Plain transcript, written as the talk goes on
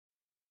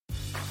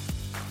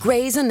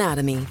Grey's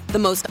Anatomy, the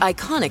most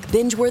iconic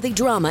binge-worthy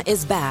drama,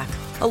 is back,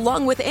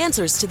 along with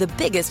answers to the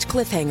biggest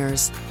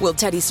cliffhangers. Will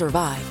Teddy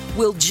survive?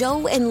 Will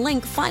Joe and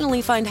Link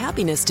finally find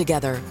happiness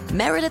together?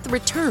 Meredith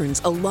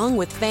returns along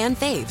with fan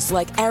faves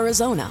like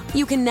Arizona.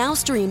 You can now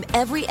stream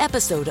every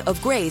episode of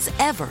Grey's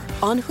ever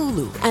on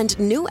Hulu, and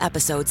new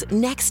episodes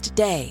next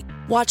day.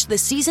 Watch the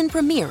season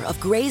premiere of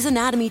Grey's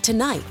Anatomy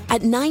tonight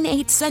at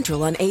 9/8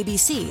 Central on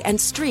ABC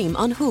and stream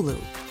on Hulu.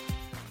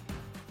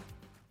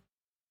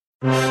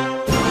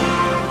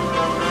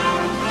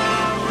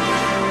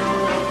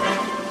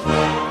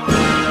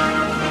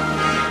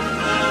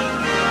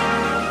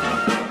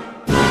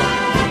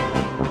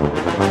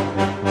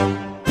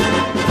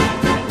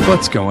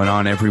 What's going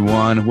on,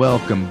 everyone?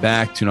 Welcome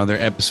back to another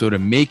episode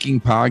of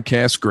Making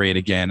Podcasts Great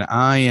Again.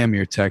 I am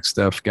your tech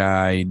stuff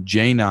guy,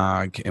 Jay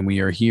Nog, and we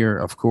are here,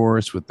 of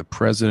course, with the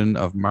president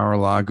of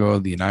Mar-a-Lago,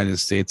 the United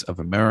States of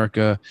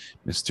America,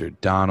 Mr.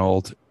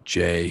 Donald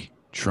J.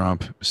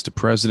 Trump. Mr.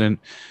 President,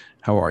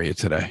 how are you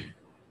today?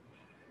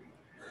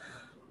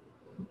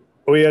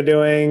 We are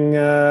doing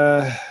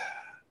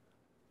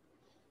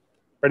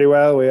pretty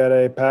well. We had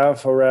a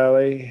powerful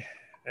rally.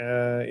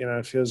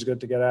 It feels good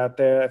to get out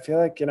there. I feel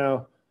like,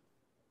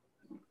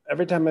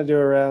 every time I do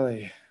a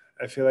rally,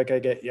 I feel like I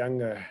get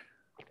younger,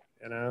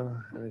 and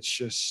it's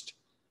just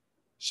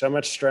so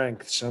much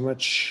strength, so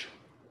much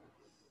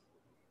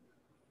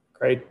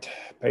great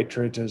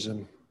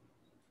patriotism.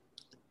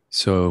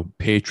 So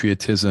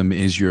patriotism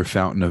is your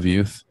fountain of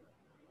youth?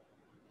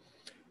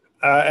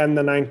 And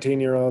the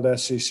 19-year-old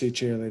SEC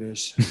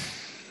cheerleaders.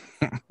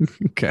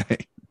 Okay.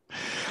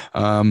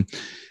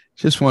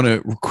 Just want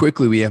to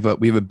quickly, we have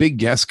a big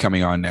guest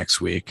coming on next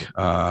week.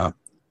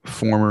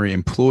 Former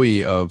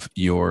employee of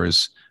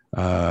yours,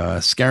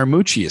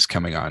 Scaramucci, is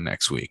coming on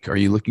next week. Are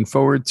you looking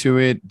forward to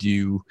it?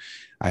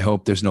 I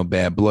hope there's no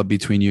bad blood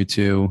between you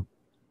two.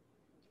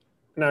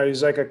 No,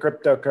 he's like a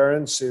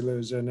cryptocurrency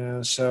loser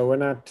now. So we're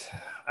not,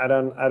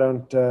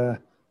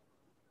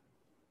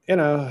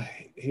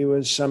 he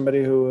was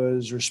somebody who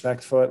was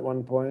respectful at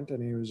one point,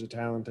 and he was a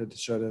talented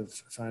sort of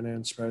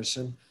finance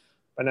person,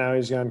 but now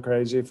he's gone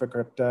crazy for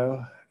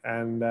crypto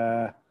and,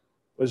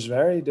 was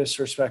very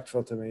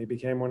disrespectful to me. He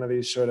became one of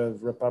these sort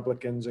of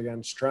Republicans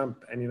against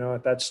Trump. And you know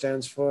what that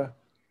stands for?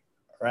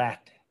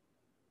 Rat.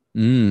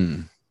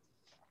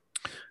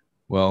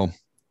 Well,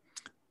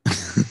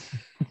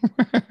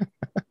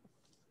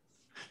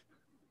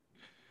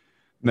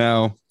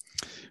 now,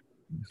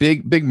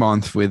 big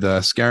month with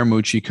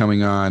Scaramucci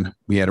coming on.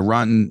 We had a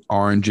Rotten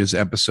Oranges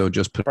episode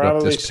just put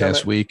up this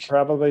past week.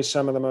 Probably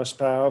some of the most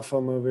powerful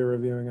movie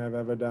reviewing I've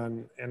ever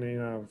done. And,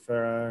 for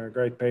our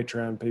great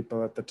Patreon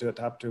people at the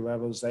top two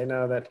levels, they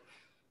know that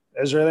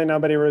there's really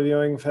nobody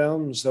reviewing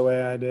films the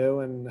way I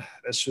do. And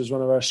this was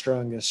one of our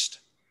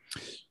strongest.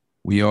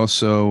 We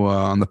also,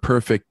 on the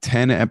Perfect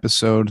 10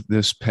 episode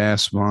this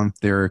past month,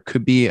 there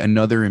could be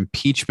another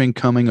impeachment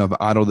coming of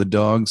Otto the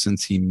dog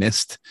since he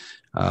missed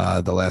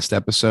the last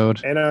episode.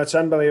 It's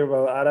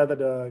unbelievable. Otto the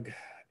dog.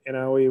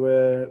 We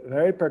were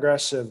very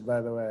progressive,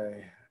 by the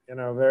way,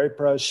 very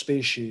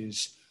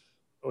pro-species.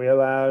 We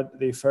allowed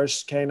the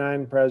first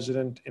canine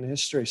president in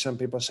history. Some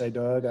people say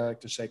dog. I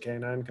like to say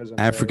canine because I'm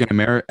African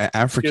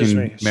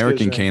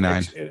American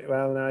canine.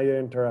 Well, now you're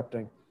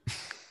interrupting.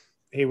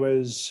 He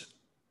was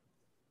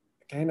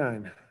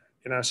canine.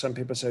 Some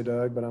people say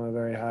dog, but I'm a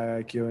very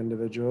high IQ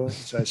individual,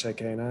 so I say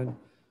canine.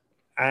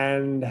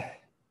 And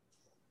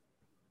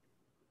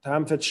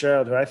Tom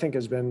Fitzgerald, who I think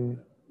has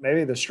been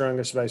maybe the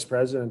strongest vice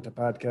president the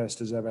podcast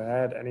has ever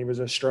had, and he was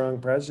a strong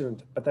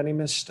president, but then he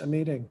missed a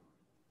meeting,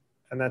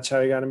 and that's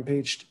how he got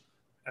impeached.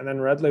 And then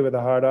Rudley with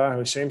a hard R,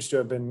 who seems to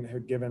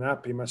have given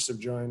up. He must have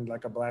joined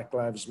like a Black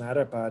Lives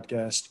Matter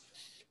podcast.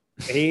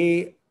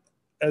 He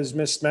has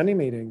missed many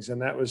meetings,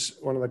 and that was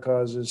one of the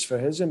causes for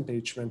his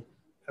impeachment.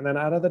 And then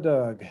Otto the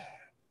dog,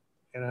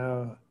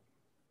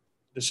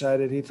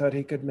 decided he thought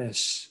he could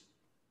miss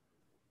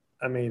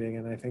a meeting.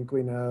 And I think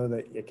we know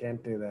that you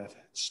can't do that.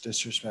 It's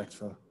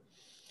disrespectful.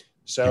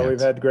 So we've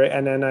had great,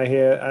 and then I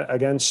hear,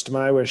 against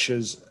my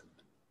wishes,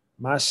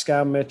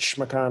 Moscow Mitch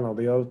McConnell,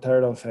 the old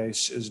turtle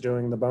face, is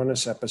doing the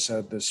bonus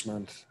episode this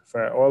month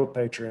for all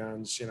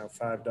Patreons,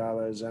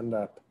 $5 and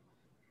up.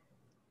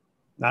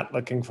 Not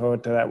looking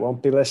forward to that.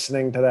 Won't be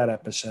listening to that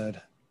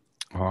episode.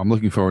 Oh, I'm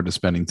looking forward to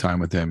spending time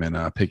with him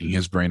and picking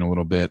his brain a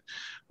little bit.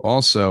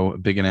 Also, a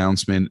big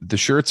announcement. The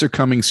shirts are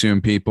coming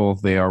soon, people.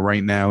 They are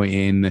right now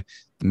in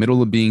the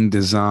middle of being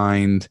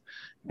designed,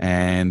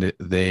 and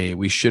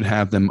we should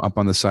have them up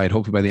on the site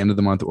hopefully by the end of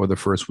the month or the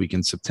first week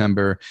in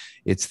September.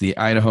 It's the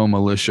Idaho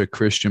Militia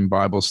Christian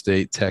Bible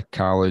State Tech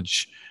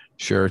College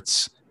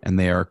shirts, and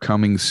they are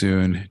coming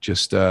soon.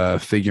 Just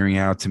figuring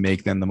out to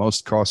make them the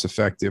most cost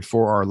effective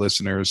for our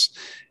listeners.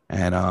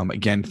 And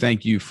again,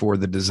 thank you for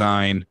the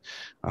design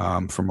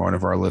from one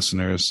of our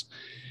listeners.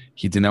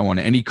 he did not want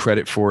any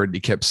credit for it. He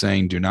kept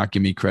saying, "Do not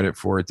give me credit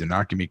for it. Do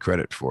not give me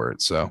credit for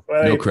it." So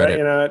no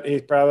credit. He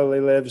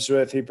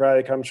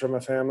probably comes from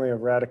a family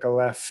of radical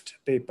left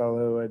people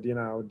who would,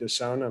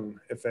 disown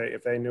him if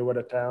they knew what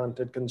a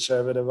talented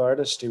conservative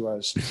artist he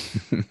was.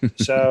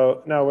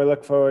 So no, we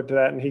look forward to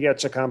that, and he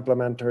gets a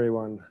complimentary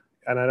one,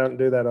 and I don't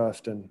do that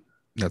often.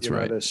 That's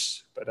right.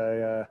 But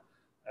I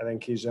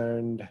think he's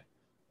earned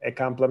a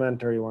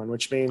complimentary one,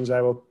 which means I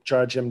will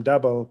charge him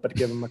double, but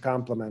give him a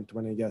compliment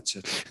when he gets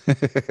it.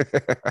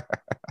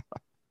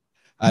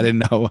 I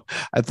didn't know.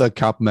 I thought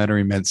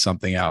complimentary meant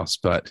something else,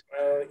 but.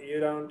 Well, you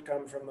don't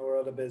come from the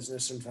world of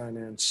business and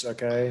finance,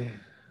 okay?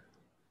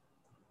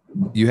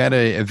 You had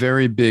a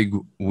very big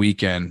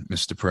weekend,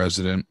 Mr.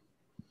 President.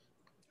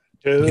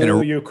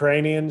 Two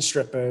Ukrainian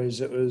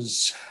strippers.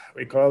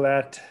 We call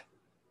that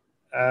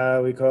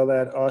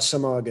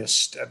Awesome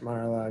August at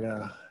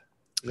Mar-a-Lago.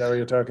 Is that what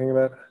you're talking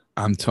about?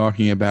 I'm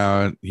talking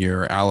about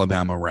your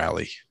Alabama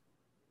rally.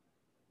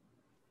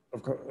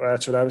 Of course,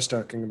 that's what I was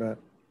talking about.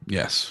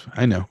 Yes,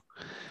 I know.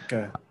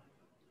 Okay. I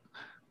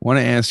want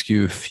to ask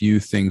you a few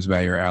things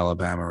about your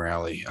Alabama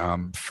rally.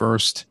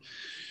 First,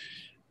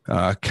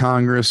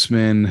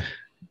 Congressman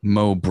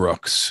Mo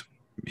Brooks,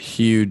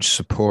 huge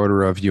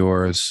supporter of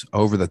yours,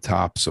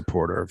 over-the-top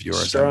supporter of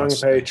yours. Strong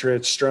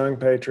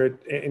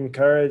patriot,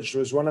 encouraged,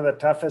 was one of the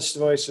toughest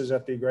voices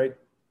at the great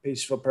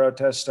peaceful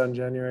protest on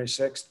January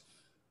 6th.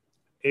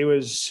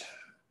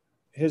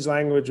 His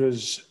language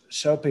was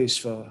so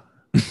peaceful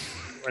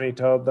when he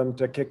told them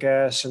to kick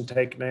ass and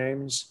take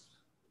names.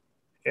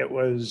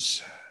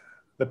 The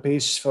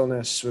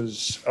peacefulness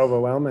was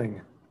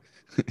overwhelming.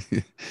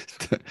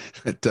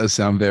 That does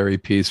sound very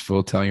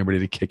peaceful, telling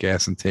everybody to kick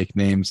ass and take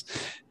names.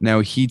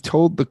 Now, he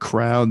told the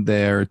crowd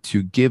there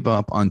to give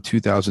up on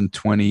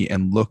 2020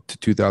 and look to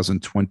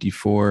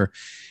 2024,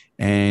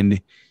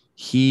 and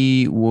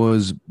he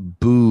was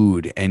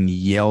booed and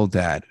yelled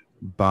at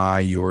by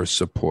your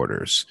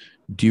supporters.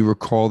 Do you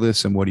recall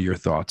this, and what are your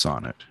thoughts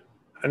on it?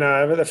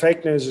 No, the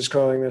fake news is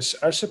calling this.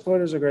 Our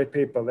supporters are great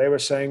people. They were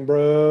saying,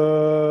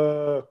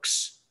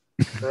 Brooks.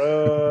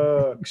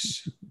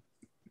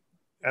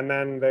 And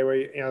then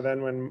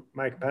then when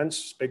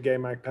big gay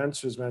Mike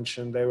Pence was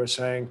mentioned, they were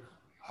saying,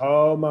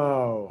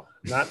 homo,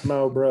 not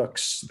Mo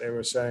Brooks. They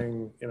were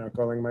saying,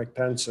 calling Mike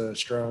Pence a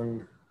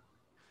strong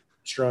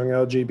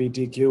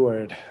LGBTQ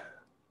word.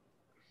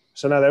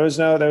 So no, there was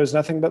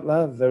nothing but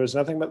love. There was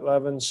nothing but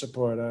love and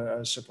support.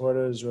 Our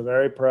supporters were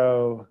very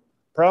promo.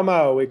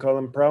 We call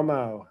them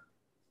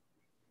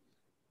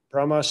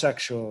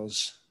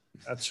promosexuals.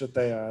 That's what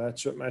they are.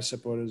 That's what my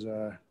supporters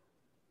are.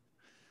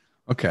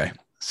 Okay.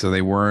 So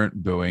they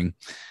weren't booing.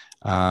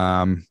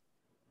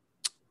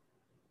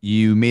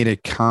 You made a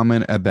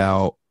comment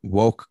about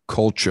woke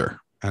culture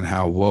and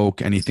how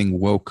anything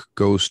woke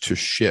goes to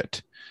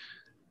shit.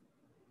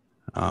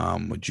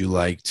 Would you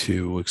like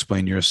to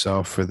explain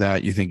yourself for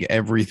that? You think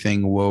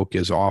everything woke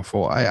is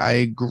awful? I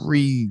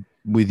agree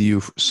with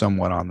you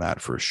somewhat on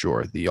that for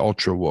sure. The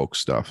ultra woke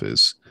stuff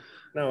is.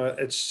 No,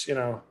 it's,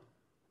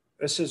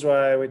 this is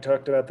why we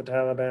talked about the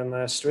Taliban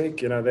last week.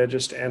 They're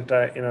just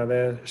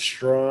they're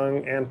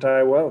strong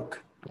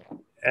anti-woke.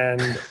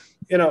 And,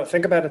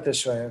 think about it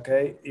this way,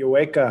 okay? You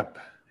wake up,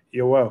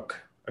 you're woke,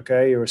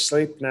 okay? You were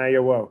asleep, now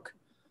you're woke.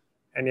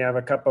 And you have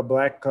a cup of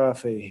black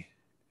coffee,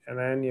 and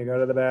then you go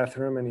to the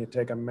bathroom and you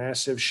take a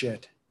massive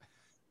shit.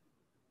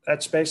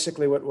 That's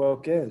basically what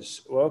woke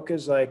is. Woke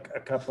is like a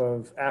cup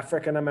of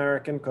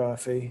African-American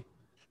coffee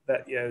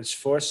that is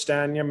forced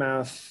down your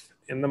mouth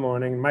in the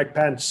morning. Mike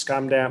Pence,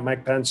 calm down.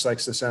 Mike Pence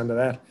likes the sound of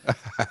that.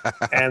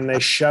 And they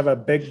shove a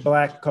big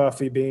black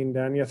coffee bean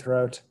down your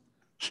throat,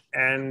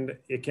 and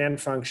you can't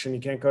function.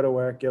 You can't go to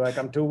work. You're like,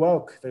 I'm too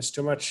woke. There's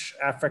too much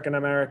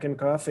African-American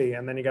coffee.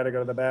 And then you got to go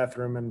to the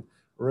bathroom and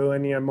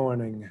ruin your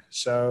morning.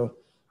 So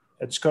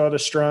it's called a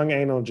strong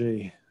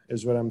analgy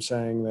is what I'm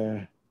saying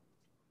there.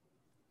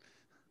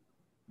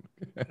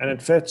 And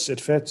it fits.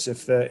 If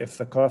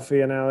the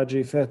coffee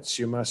analogy fits,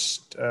 you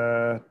must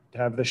have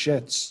the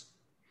shits.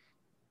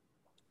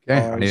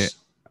 Okay.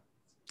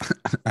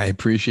 I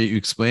appreciate you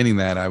explaining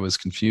that. I was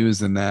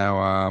confused, and now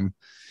I'm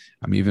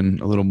even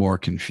a little more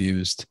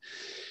confused.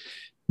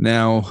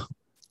 Now,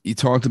 you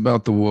talked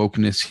about the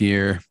wokeness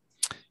here.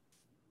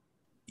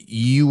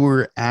 You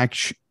were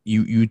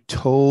you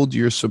told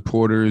your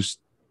supporters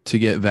to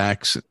get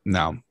vaccinated.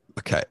 No,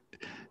 okay.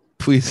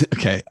 Please,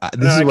 okay.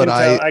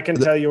 I can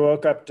tell you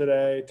woke up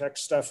today. Tech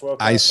stuff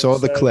woke up. I saw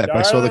the clip.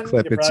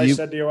 You probably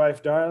said to your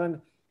wife,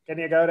 darling, can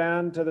you go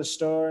down to the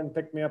store and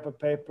pick me up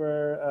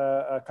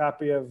a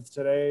copy of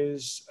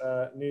today's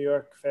New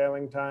York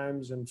Failing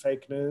Times and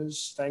fake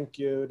news? Thank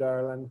you,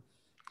 darling.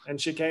 And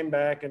she came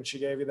back and she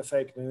gave you the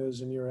fake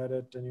news and you read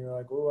it and you're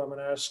like, oh, I'm going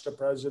to ask the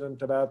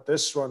president about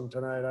this one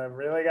tonight. I've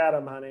really got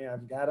him, honey.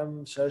 I've got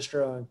him so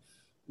strong.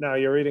 No,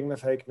 you're reading the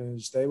fake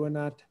news.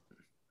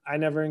 I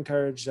never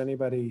encouraged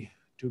anybody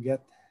to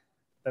get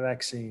the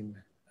vaccine.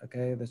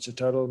 Okay. That's a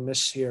total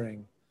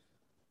mishearing.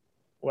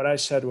 What I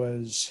said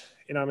was,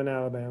 I'm in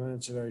Alabama.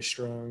 It's a very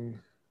strong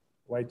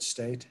white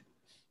state.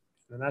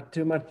 They're not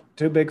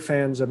too big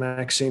fans of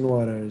Maxine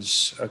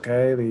Waters,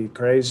 okay? The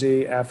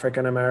crazy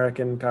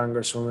African-American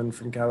congresswoman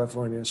from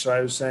California. So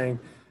I was saying,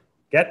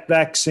 get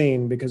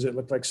vaccine, because it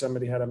looked like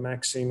somebody had a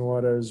Maxine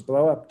Waters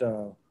blow-up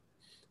doll.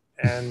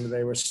 And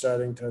they were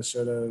starting to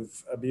sort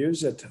of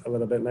abuse it a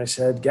little bit. And I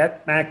said,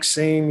 get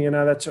vaccine,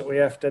 that's what we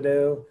have to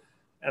do.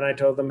 And I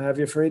told them, have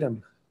your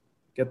freedom.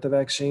 Get the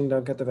vaccine,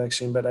 don't get the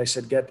vaccine. But I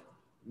said, get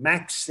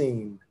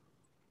Maxine.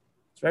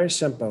 It's very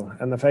simple.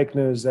 And the fake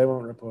news, they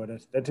won't report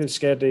it. They're too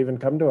scared to even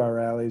come to our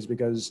rallies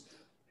because,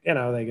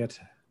 they get,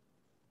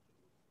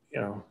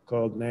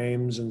 called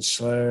names and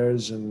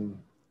slurs and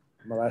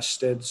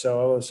molested. So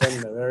all of a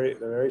sudden they're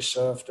very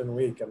soft and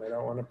weak and they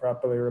don't want to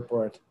properly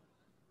report.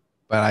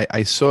 But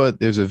I saw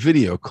there's a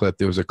video clip.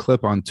 There was a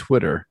clip on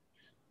Twitter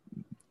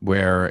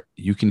where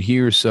you can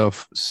hear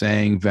yourself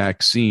saying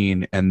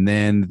vaccine and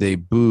then they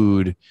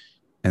booed.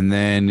 And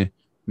then I'm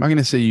not going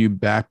to say you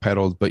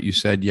backpedaled, but you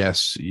said,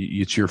 yes,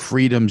 it's your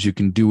freedoms. You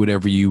can do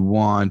whatever you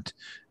want.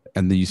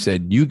 And then you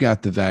said you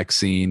got the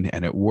vaccine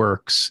and it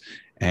works.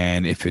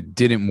 And if it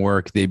didn't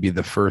work, they'd be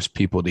the first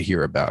people to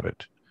hear about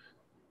it.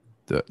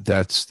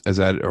 Is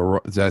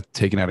that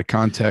taken out of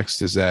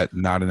context? Is that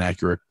not an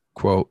accurate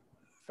quote?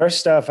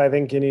 First off, I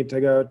think you need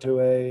to go to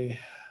a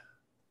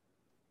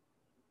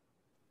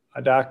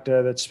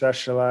doctor that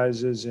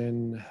specializes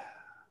in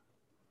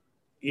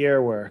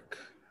ear work.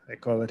 They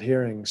call it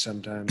hearing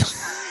sometimes.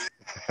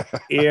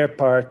 Ear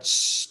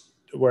parts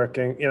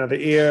working, the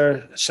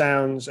ear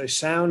sounds, a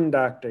sound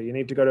doctor. You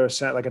need to go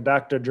to like a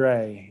Dr.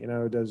 Dre,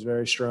 who does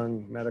very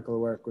strong medical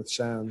work with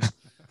sounds.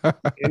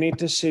 You need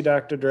to see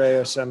Dr. Dre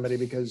or somebody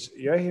because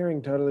you're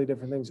hearing totally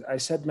different things. I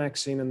said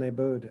Maxine and they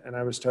booed, and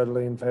I was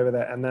totally in favor of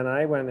that. And then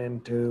I went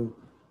into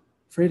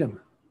freedom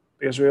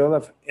because we all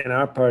love, in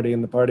our party,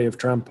 in the party of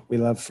Trump, we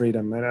love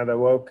freedom. I know the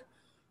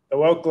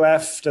woke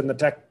left and the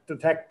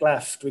tech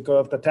left, we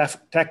call it the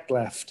tech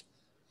left.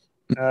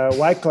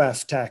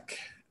 Wyclef tech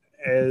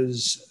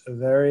is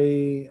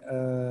very,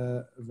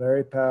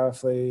 very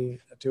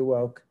powerfully too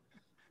woke.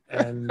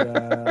 And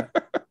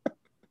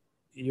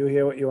you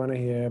hear what you want to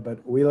hear,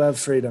 but we love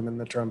freedom in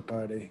the Trump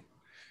party.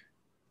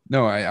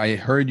 No, I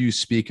heard you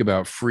speak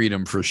about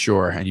freedom for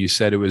sure. And you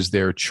said it was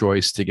their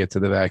choice to get the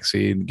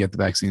vaccine,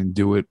 and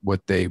do it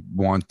what they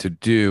want to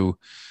do.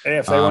 Hey,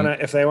 if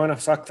they want to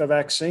fuck the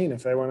vaccine,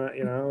 if they want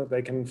to,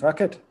 they can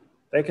fuck it.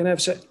 They can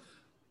have,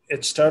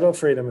 it's total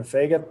freedom. If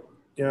they get,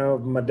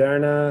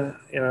 Moderna,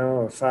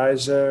 or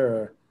Pfizer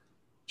or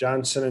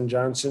Johnson &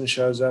 Johnson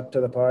shows up to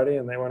the party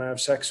and they want to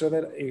have sex with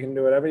it, you can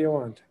do whatever you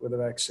want with a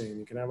vaccine.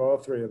 You can have all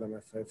three of them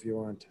if you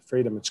want.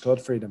 Freedom. It's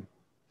called freedom.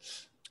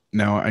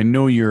 Now, I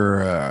know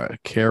you're a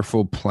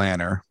careful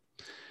planner.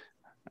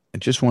 I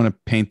just want to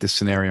paint the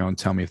scenario and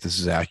tell me if this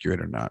is accurate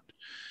or not.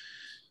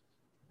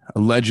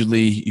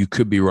 Allegedly, you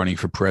could be running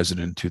for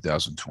president in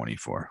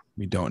 2024.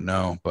 We don't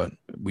know, but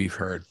we've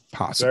heard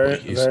possibly.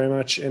 Very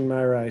much in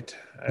my right.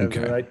 I have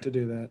the right to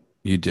do that.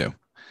 You do.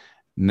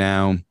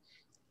 Now,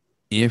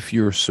 if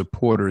your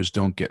supporters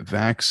don't get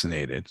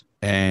vaccinated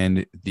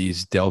and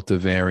these Delta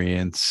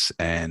variants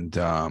and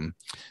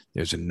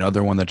there's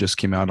another one that just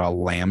came out, a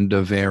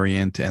Lambda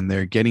variant, and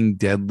they're getting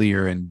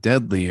deadlier and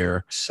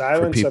deadlier.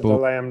 Silence of the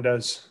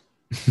Lambdas.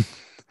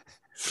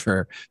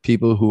 For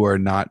people who are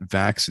not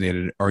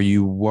vaccinated, are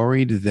you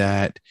worried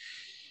that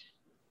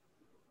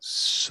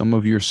some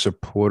of your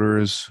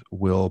supporters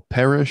will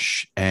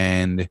perish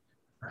and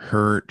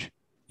hurt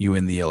you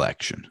in the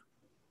election?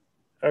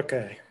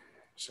 Okay.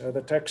 So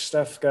the tech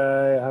stuff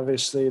guy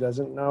obviously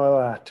doesn't know a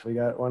lot. We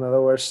got one of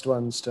the worst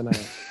ones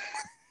tonight.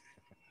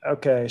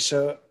 Okay,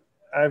 so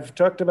I've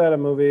talked about a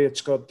movie.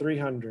 It's called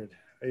 300.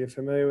 Are you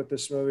familiar with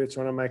this movie? It's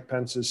one of Mike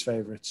Pence's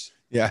favorites.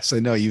 Yes, I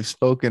know. You've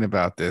spoken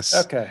about this.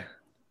 Okay.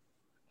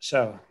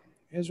 So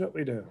here's what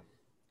we do.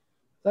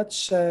 Let's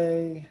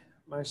say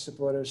my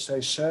supporters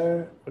say,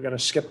 sir, we're going to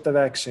skip the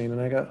vaccine.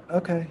 And I go,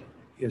 okay,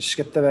 you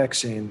skip the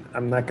vaccine.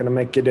 I'm not going to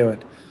make you do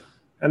it.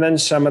 And then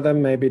some of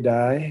them maybe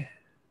die,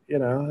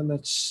 and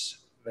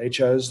they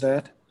chose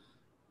that.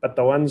 But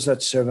the ones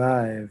that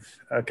survive,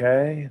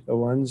 okay,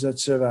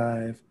 these are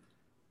going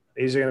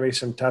to be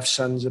some tough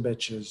sons of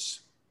bitches.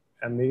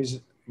 And these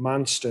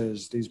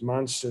monsters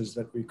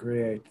that we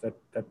create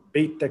that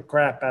beat the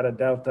crap out of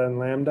Delta and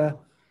Lambda,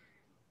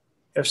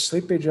 if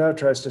Sleepy Joe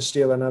tries to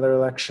steal another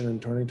election in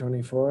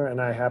 2024 and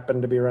I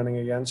happen to be running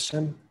against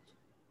him,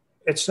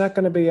 it's not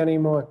going to be any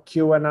more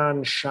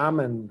QAnon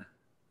shaman,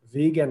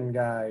 vegan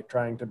guy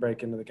trying to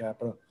break into the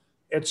Capitol.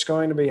 It's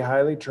going to be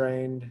highly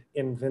trained,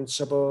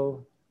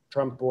 invincible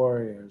Trump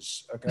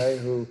warriors, okay,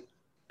 who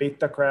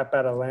beat the crap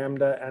out of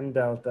Lambda and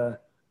Delta.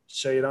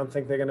 So you don't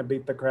think they're going to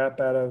beat the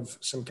crap out of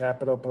some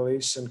Capitol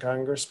Police and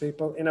Congress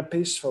people in a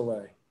peaceful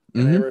way,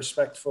 in a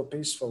respectful,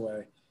 peaceful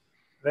way.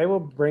 They will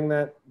bring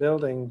that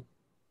building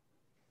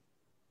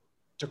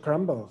to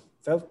crumble.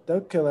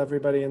 They'll kill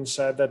everybody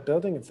inside that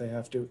building if they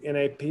have to, in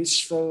a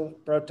peaceful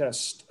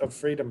protest of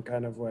freedom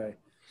kind of way.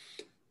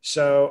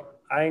 So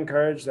I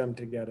encourage them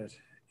to get it.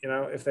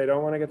 If they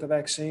don't want to get the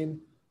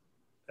vaccine,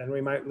 then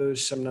we might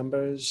lose some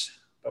numbers,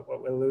 but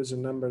what we'll lose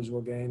in numbers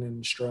we'll gain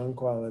in strong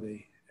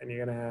quality. and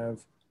you're going to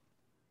have,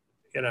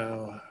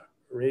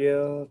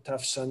 real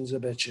tough sons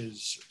of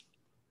bitches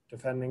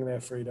defending their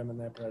freedom and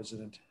their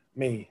president.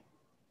 Me.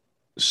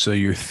 So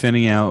you're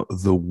thinning out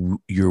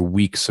your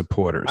weak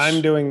supporters.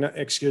 I'm doing.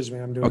 Excuse me.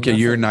 I'm doing. Okay,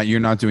 nothing. you're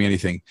not doing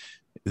anything.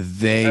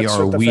 That's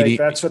what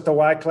the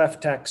Wyclef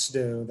techs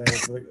do.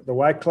 The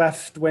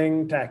Wyclef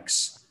wing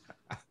techs.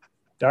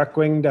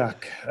 Darkwing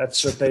Duck.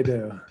 That's what they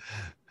do.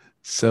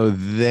 So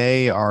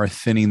they are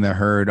thinning the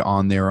herd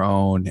on their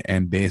own,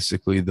 and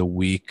basically the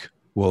weak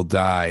will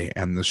die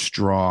and the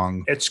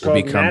strong will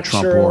become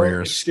Trump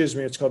warriors. Excuse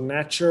me. It's called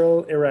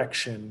natural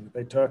erection.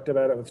 They talked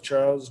about it with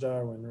Charles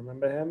Darwin.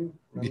 Remember him?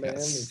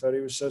 Yes. He thought he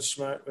was so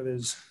smart with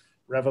his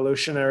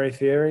revolutionary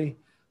theory.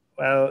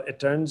 Well, it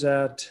turns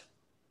out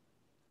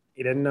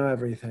he didn't know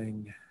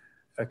everything.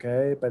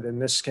 Okay. But in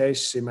this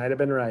case, he might have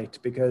been right,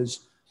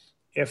 because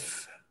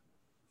if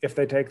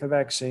they take the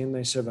vaccine,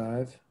 they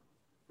survive.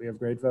 We have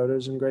great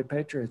voters and great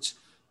patriots.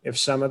 If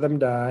some of them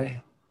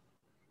die,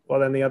 well,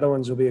 then the other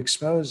ones will be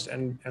exposed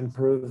and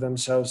prove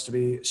themselves to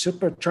be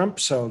super Trump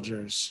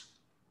soldiers.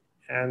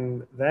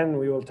 And then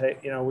we will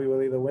we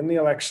will either win the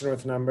election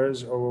with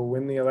numbers, or we'll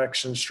win the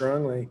election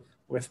strongly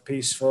with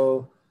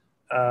peaceful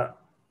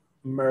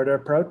murder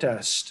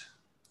protest.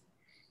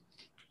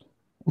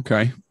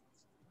 Okay.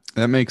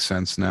 That makes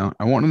sense now.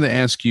 I wanted to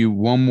ask you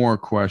one more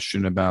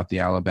question about the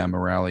Alabama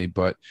rally,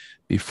 but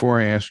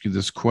before I ask you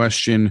this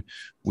question,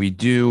 we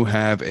do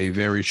have a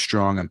very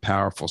strong and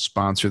powerful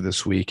sponsor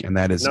this week, and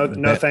that is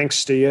no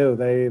thanks to you.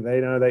 They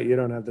know that you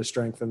don't have the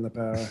strength and the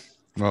power.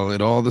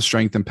 Well, all the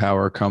strength and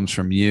power comes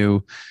from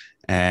you,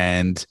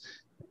 and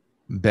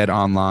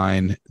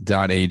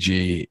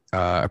betonline.ag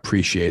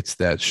appreciates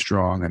that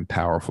strong and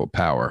powerful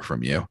power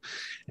from you.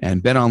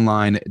 And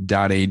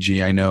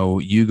betonline.ag, I know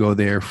you go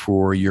there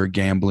for your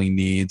gambling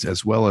needs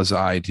as well as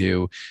I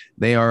do.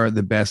 They are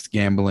the best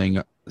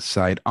gambling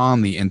site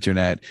on the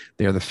internet.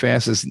 They are the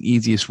fastest and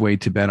easiest way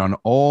to bet on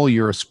all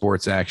your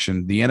sports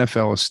action. The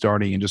NFL is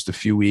starting in just a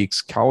few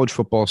weeks. College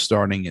football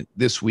starting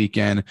this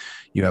weekend.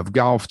 You have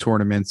golf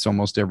tournaments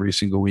almost every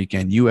single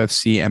weekend.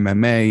 UFC,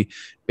 MMA,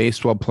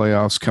 baseball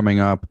playoffs coming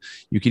up.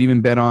 You can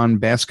even bet on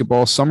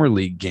basketball summer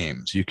league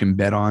games. You can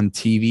bet on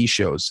TV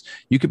shows.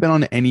 You can bet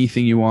on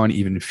anything you want,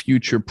 even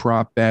future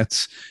prop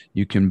bets.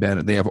 You can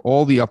bet. They have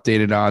all the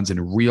updated odds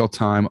in real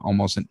time,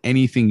 almost in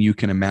anything you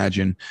can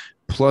imagine.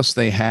 Plus,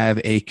 they have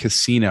a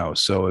casino.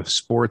 So if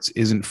sports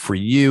isn't for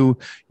you,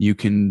 you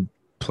can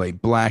play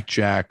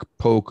blackjack,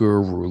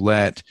 poker,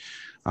 roulette,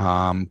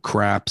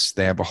 craps.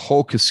 They have a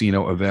whole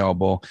casino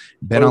available.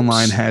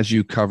 BetOnline has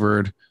you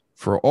covered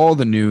for all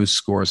the news,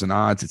 scores, and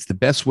odds. It's the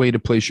best way to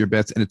place your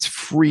bets, and it's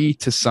free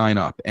to sign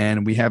up.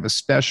 And we have a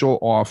special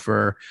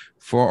offer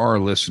for our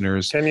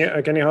listeners. Can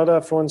you hold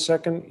up for 1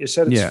 second? You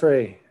said it's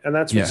free, and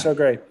that's what's so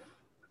great.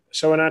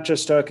 So we're not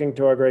just talking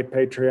to our great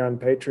Patreon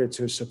patriots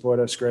who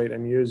support us great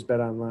and use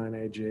BetOnline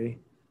AG.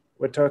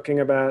 We're talking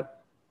about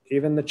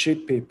even the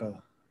cheap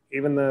people,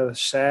 even the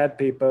sad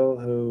people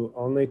who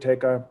only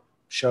take our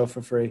show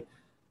for free.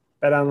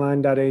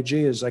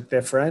 BetOnline.ag is like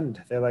their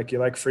friend. They're like, you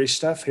like free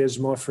stuff? Here's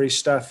more free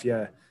stuff.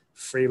 Yeah,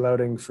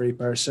 freeloading free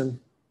person.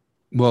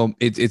 Well,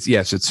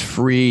 it's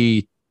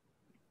free,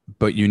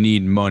 but you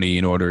need money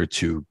in order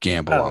to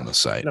gamble on the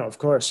site. No, of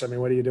course. I mean,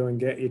 what are you doing?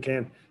 You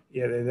can't.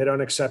 Yeah, they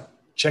don't accept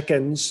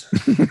chickens.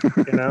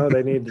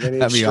 They need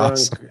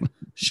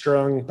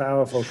strong,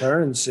 powerful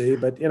currency.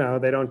 But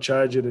they don't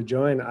charge you to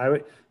join.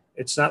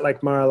 It's not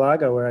like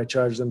Mar-a-Lago where I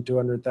charge them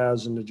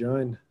 $200,000 to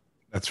join.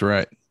 That's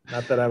right.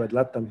 Not that I would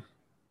let them.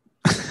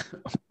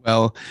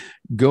 Well,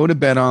 go to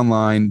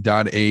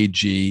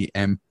betonline.ag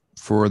and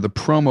for the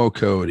promo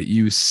code,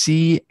 use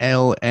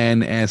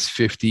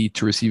CLNS50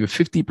 to receive a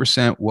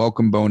 50%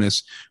 welcome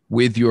bonus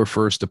with your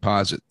first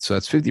deposit. So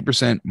that's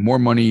 50% more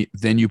money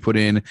than you put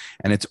in,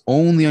 and it's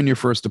only on your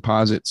first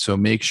deposit. So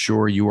make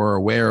sure you are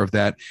aware of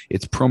that.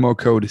 It's promo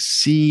code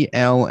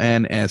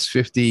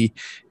CLNS50.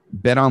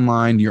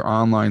 BetOnline, your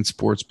online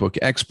sportsbook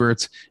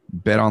experts,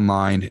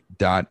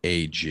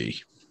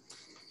 betonline.ag.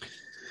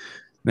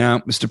 Now,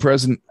 Mr.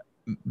 President,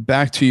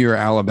 back to your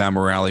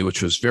Alabama rally,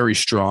 which was very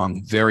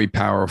strong, very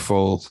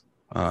powerful,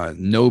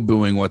 no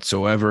booing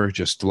whatsoever,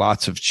 just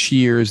lots of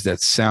cheers that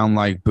sound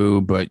like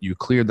boo, but you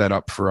cleared that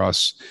up for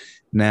us.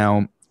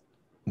 Now,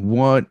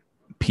 what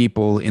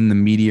people in the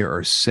media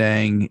are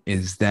saying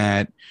is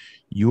that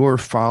your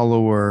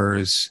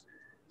followers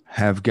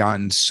have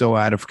gotten so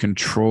out of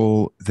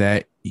control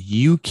that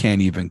you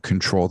can't even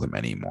control them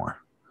anymore.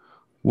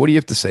 What do you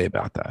have to say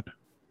about that?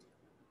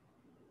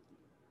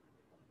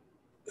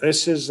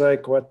 This is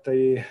like what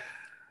the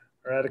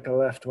radical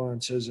left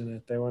wants, isn't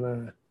it? They want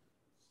to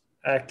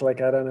act like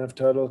I don't have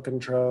total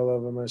control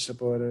over my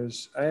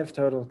supporters. I have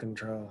total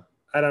control.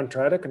 I don't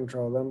try to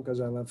control them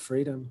because I love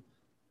freedom.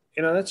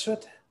 That's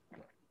what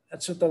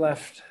the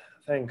left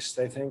thinks.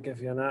 They think if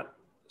you're not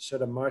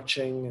sort of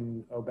marching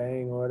and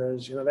obeying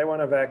orders, they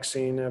want to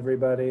vaccine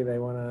everybody. They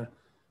want to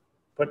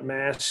put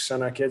masks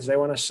on our kids. They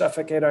want to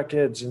suffocate our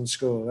kids in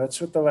school. That's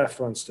what the left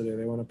wants to do.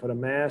 They want to put a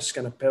mask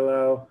and a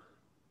pillow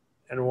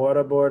and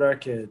waterboard our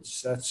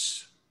kids.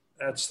 That's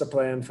That's the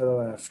plan for the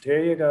left.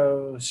 Here you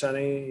go,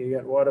 Sonny. You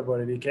get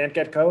waterboarded. You can't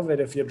get COVID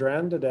if you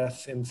drown to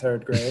death in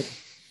third grade.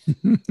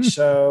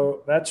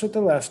 So that's what the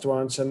left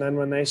wants. And then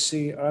when they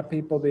see our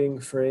people being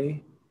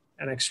free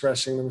and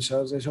expressing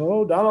themselves, they say,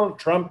 oh, Donald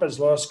Trump has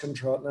lost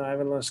control. No, I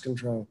haven't lost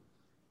control.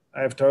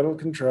 I have total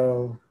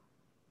control.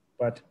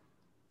 But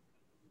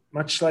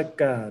much like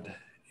God.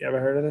 You ever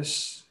heard of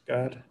this?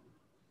 God?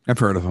 I've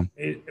heard of him.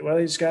 He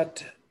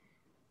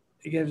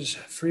gives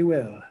free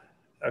will.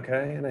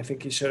 Okay. And I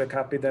think he should have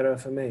copied that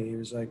off of me. He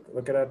was like,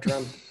 look at how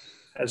Trump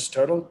has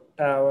total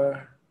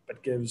power,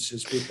 but gives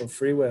his people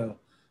free will.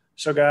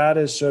 So God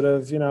is should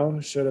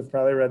have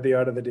probably read The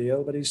Art of the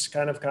Deal, but he's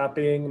kind of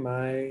copying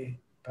my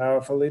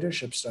powerful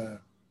leadership style.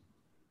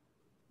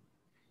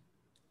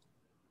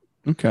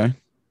 Okay.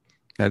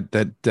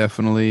 That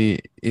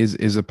definitely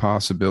is a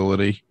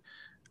possibility.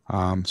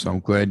 So I'm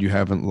glad you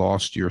haven't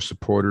lost your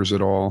supporters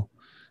at all.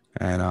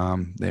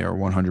 And they are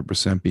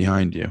 100%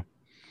 behind you.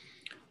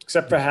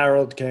 Except for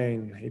Harold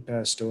Kane. He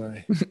passed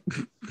away.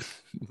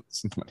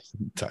 Somebody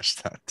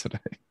touched that today.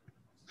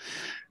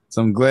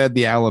 So I'm glad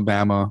the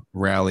Alabama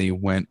rally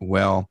went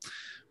well.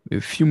 A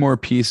few more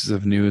pieces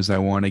of news I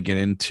want to get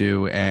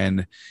into,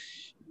 and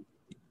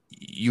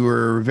you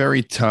were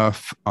very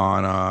tough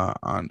on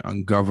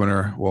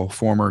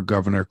former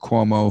Governor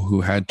Cuomo,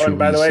 who had to. And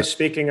by the way,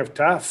 speaking of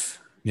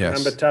tough, yes.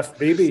 Remember Tough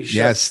Bibi?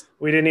 Yes.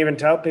 We didn't even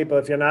tell people,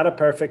 if you're not a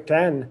perfect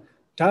 10,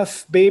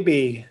 Tough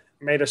Bibi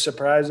made a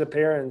surprise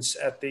appearance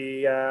at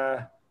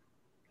the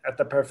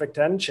Perfect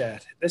 10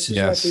 chat. This is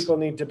why people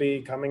need to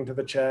be coming to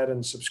the chat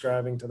and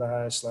subscribing to the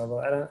highest level.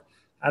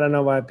 I don't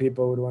know why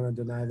people would want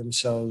to deny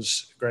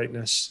themselves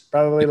greatness.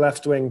 Probably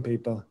left-wing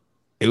people.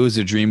 It was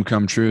a dream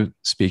come true,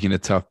 speaking to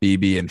Tough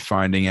Bibi and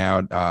finding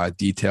out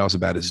details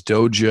about his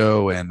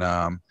dojo, and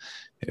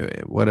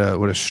what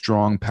a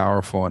strong,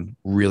 powerful, and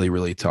really,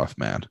 really tough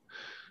man.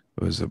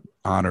 It was an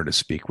honor to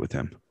speak with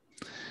him.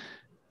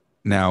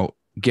 Now,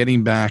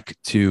 getting back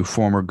to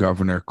former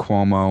Governor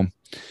Cuomo,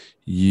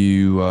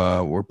 you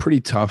were pretty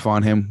tough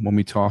on him when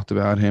we talked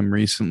about him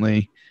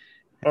recently.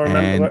 Oh,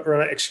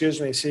 remember, excuse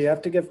me. See, you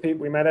have to give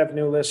people, we might have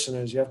new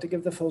listeners. You have to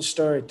give the full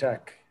story,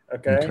 Tech.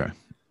 Okay.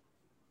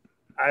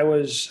 I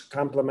was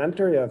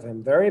complimentary of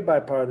him, very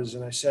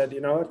bipartisan. I said,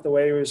 you know what, the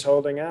way he was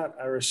holding out,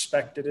 I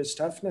respected his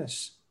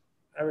toughness.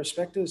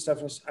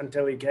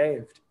 Until he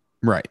caved.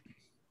 Right.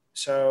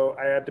 So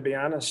I had to be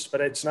honest,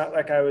 but it's not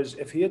like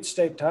if he had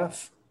stayed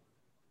tough,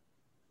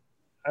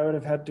 I would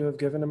have had to have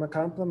given him a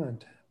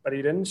compliment, but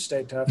he didn't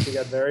stay tough. He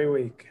got very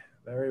weak,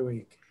 very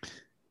weak.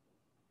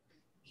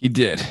 He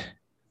did.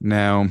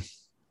 Now,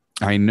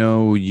 I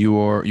know you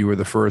were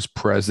the first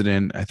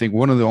president, I think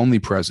one of the only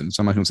presidents,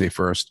 I'm not going to say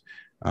first,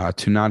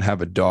 to not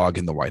have a dog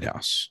in the White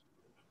House.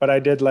 But I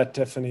did let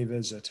Tiffany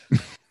visit.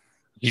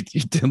 You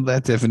did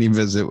let Tiffany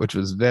visit, which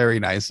was very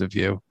nice of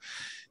you.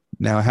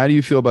 Now, how do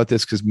you feel about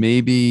this? Because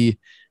maybe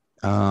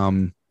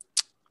you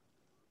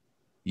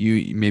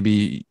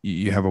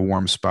have a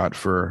warm spot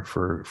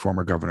for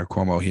former Governor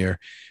Cuomo here.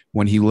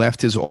 When he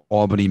left his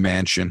Albany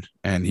mansion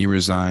and he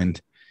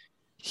resigned,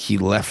 he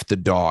left the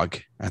dog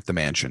at the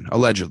mansion.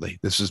 Allegedly,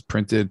 this is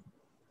printed.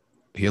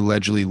 He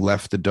allegedly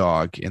left the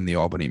dog in the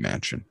Albany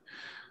mansion.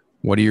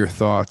 What are your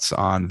thoughts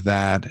on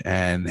that?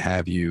 And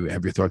have your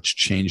thoughts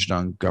changed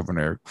on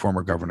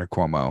former Governor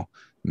Cuomo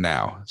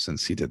now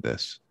since he did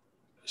this?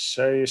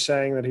 So you're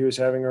saying that he was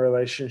having a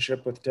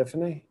relationship with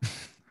Tiffany?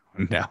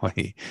 No,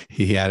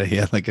 he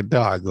had like a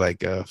dog,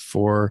 like a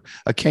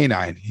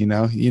canine, you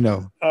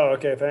know. Oh,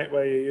 okay.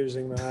 Well, you're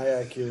using the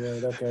high IQ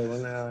word. Okay, well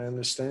now I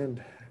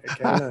understand. A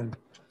canine.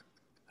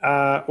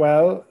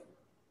 Well,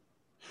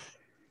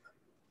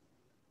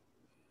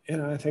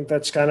 I think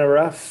that's kind of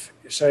rough.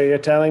 So you're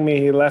telling me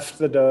he left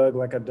the dog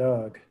like a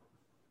dog?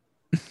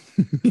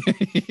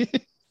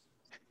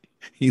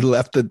 He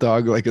left the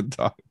dog like a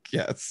dog.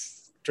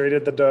 Yes.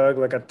 Treated the dog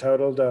like a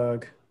total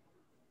dog.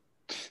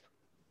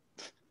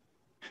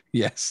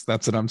 Yes,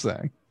 that's what I'm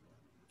saying.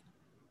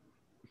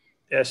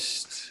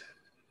 Yes,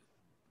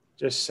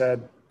 just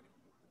said,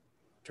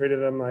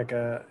 treated him like he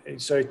had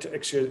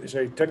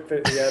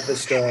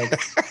this dog,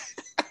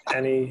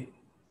 and he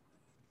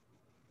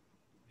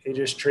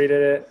just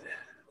treated it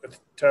with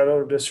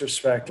total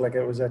disrespect, like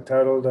it was a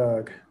total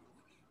dog.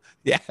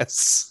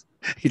 Yes,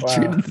 he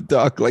treated the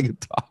dog like a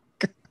dog,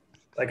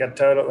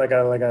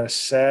 like a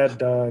sad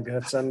dog.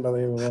 That's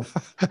unbelievable.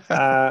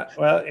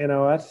 Well, you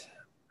know what?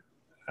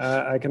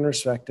 I can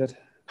respect it.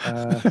 You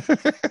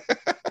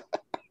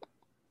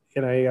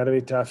got to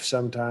be tough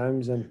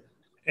sometimes. And,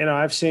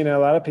 I've seen a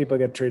lot of people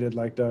get treated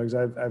like dogs.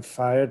 I've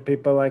fired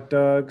people like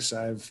dogs.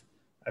 I've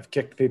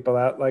kicked people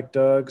out like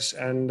dogs.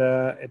 And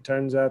it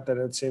turns out that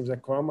it seems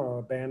like Cuomo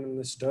abandoned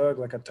this dog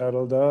like a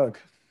total dog.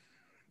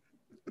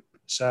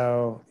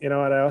 So, you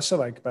know what I also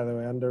like, by the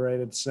way,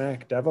 underrated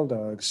snack, devil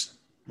dogs.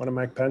 One of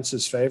Mike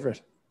Pence's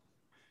favorite.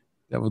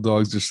 Devil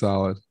dogs are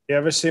solid. You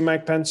ever see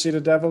Mike Pence eat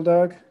a devil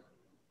dog?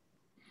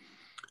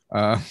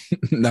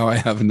 No, I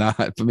have not.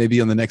 But maybe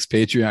on the next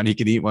Patreon, he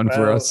could eat one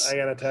for us. I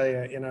got to tell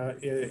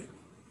you,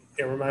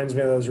 it reminds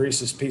me of those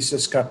Reese's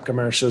Pieces cup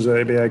commercials where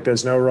they'd be like,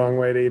 "There's no wrong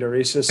way to eat a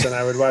Reese's," and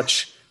I would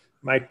watch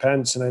Mike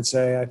Pence and I'd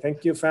say, "I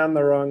think you found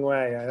the wrong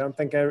way. I don't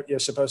think you're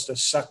supposed to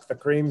suck the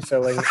cream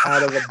filling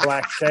out of the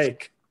black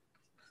cake."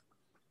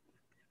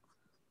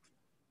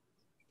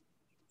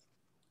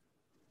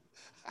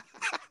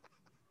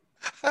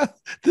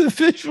 The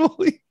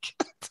visually.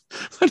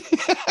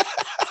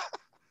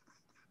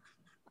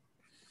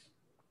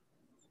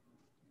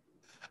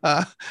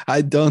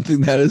 I don't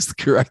think that is the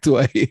correct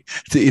way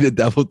to eat a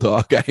devil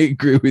dog. I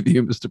agree with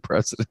you, Mr.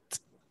 President.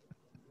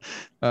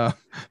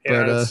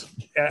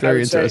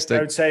 Very interesting. I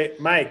would say,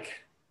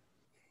 Mike,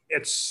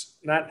 it's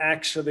not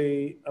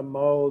actually a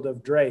mold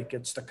of Drake.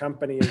 It's the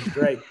company of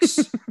Drakes.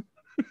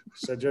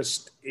 So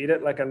just eat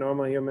it like a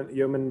normal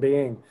human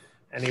being.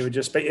 And he would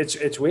just be,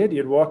 it's weird.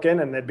 You'd walk in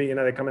and they'd be,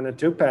 they come in a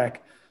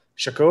 2-pack,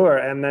 Shakur,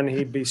 and then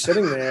he'd be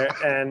sitting there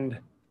and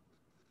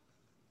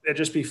there'd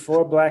just be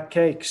 4 black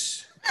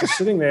cakes just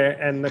sitting there,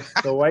 and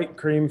the white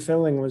cream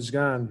filling was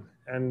gone.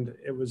 And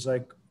it was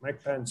like,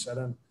 Mike Pence,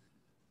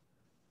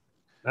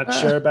 not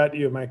sure about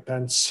you, Mike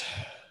Pence.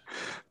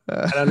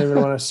 I don't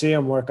even want to see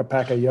him work a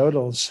pack of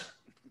Yodels.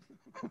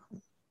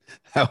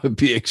 That would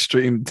be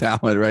extreme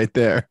talent right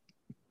there.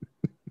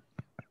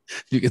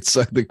 You could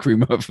suck the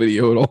cream off of the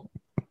Yodel.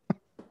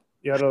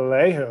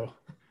 Yodel-lehu.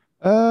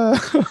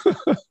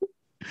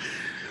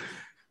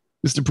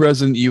 Mr.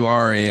 President, you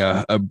are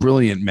a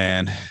brilliant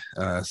man,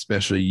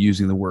 especially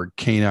using the word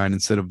canine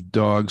instead of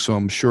dog. So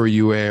I'm sure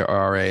you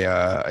are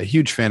a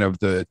huge fan of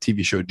the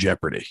TV show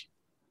Jeopardy.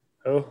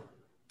 Oh,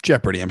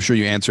 Jeopardy. I'm sure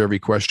you answer every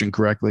question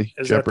correctly.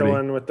 Is Jeopardy. That the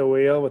one with the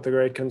wheel with the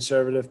great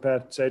conservative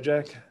Pat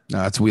Sajak?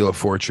 No, it's Wheel of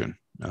Fortune.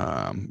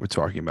 We're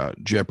talking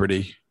about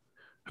Jeopardy,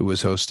 who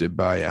was hosted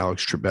by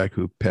Alex Trebek,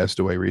 who passed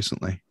away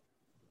recently.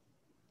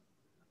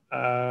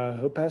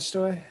 Who passed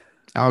away?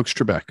 Alex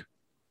Trebek.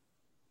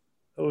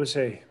 Who was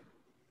he?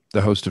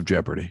 The host of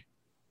Jeopardy.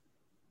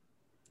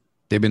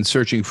 They've been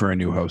searching for a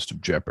new host of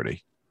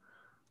Jeopardy.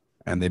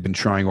 And they've been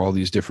trying all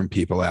these different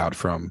people out,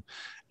 from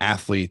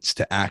athletes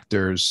to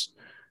actors.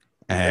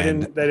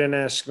 And they didn't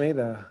ask me,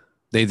 though.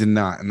 They did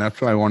not. And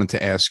that's why I wanted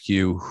to ask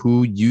you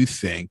who you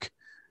think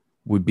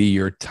would be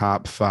your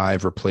top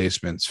 5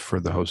 replacements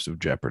for the host of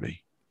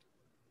Jeopardy.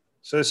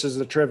 So this is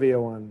the trivia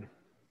one.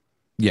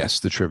 Yes,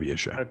 the trivia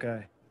show.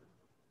 Okay.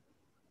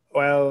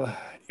 Well,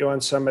 you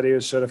want somebody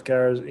who sort of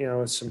cares,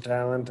 with some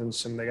talent and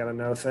they got to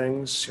know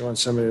things. You want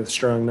somebody with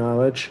strong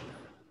knowledge.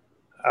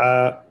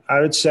 I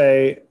would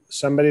say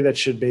somebody that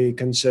should be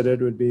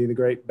considered would be the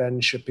great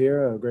Ben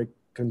Shapiro, a great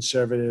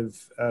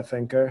conservative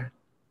thinker.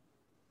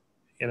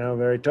 He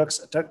talks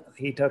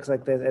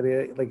like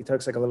this, like he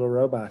talks like a little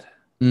robot.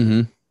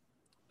 Mm-hmm.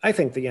 I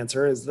think the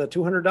answer is the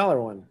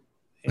 $200 one.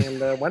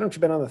 And why don't you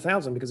bet on the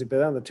 1,000? Because if you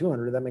bet on the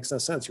 200, that makes no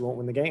sense. You won't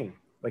win the game.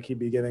 Like, he'd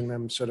be giving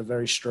them sort of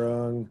very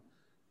strong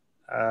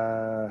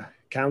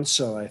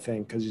counsel, I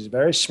think, because he's a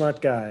very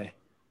smart guy.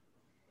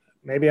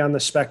 Maybe on the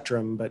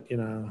spectrum, but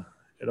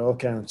it all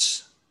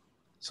counts.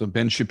 So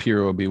Ben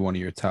Shapiro will be one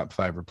of your top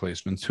 5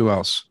 replacements. Who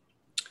else?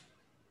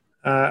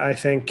 I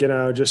think,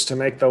 just to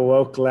make the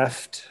woke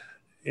left,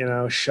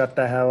 shut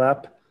the hell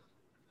up,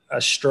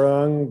 a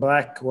strong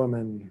black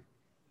woman,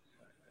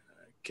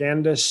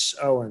 Candace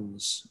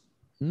Owens.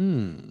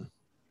 Hmm.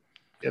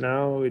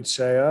 We'd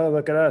say, "Oh,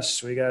 look at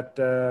us. We got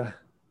a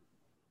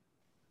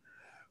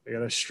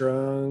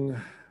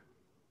strong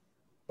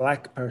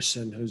black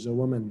person who's a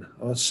woman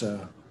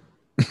also."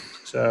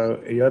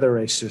 So you're the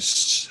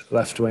racist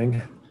left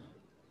wing.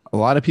 A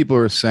lot of people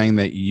are saying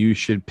that you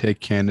should pick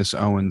Candace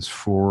Owens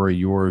for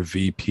your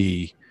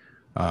VP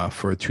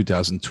for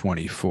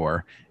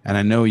 2024. And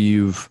I know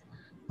you've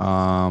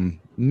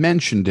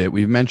mentioned it.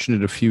 We've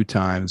mentioned it a few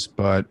times,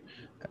 but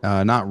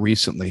not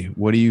recently.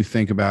 What do you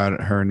think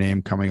about her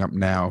name coming up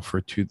now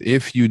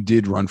if you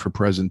did run for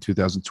president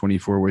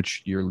 2024,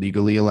 which you're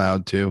legally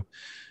allowed to?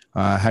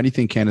 How do you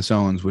think Candace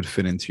Owens would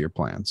fit into your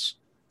plans?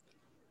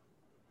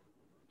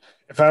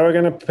 If I were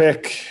going to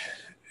pick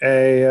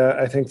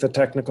I think the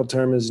technical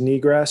term is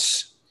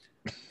negress.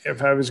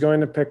 If I was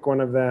going to pick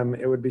one of them,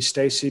 it would be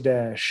Stacey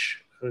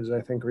Dash, who's,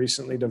 I think,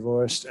 recently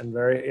divorced and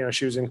very,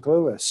 she was in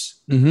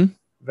Clueless. Mm-hmm.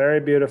 Very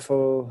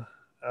beautiful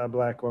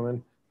black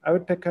woman. I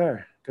would pick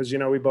her because,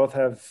 we both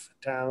have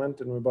talent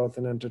and we're both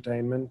in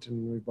entertainment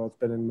and we've both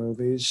been in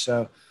movies.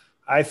 So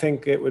I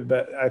think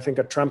I think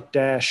a Trump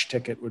Dash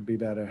ticket would be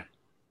better.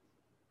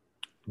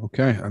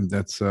 Okay.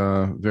 That's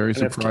very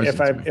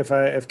surprising.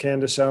 If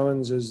Candace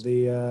Owens is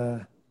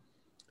the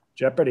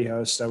Jeopardy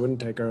host, I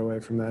wouldn't take her away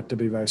from that to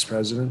be vice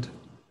president.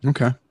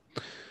 Okay.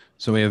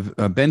 So we have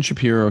Ben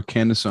Shapiro,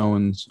 Candace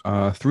Owens,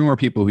 3 more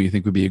people who you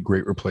think would be a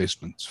great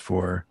replacements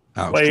for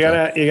Alex.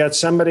 Well, you got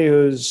somebody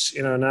who's,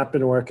 not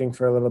been working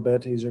for a little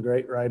bit. He's a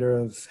great writer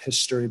of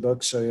history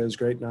books, so he has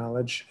great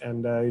knowledge.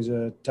 And he's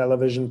a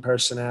television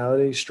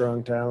personality,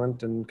 strong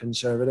talent, and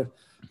conservative.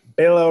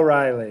 Bill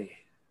O'Reilly.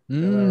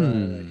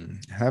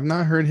 Have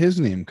not heard his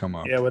name come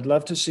up. Yeah, would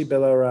love to see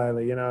Bill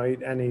O'Reilly,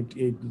 and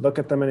he'd look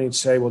at them and he'd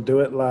say, "We'll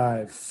do it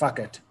live. Fuck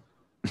it."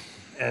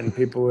 And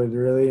people would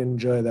really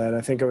enjoy that.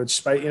 I think it would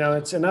spite,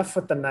 it's enough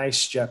with the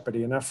nice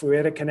Jeopardy. Enough. We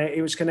had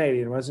he was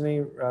Canadian, wasn't he?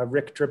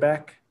 Rick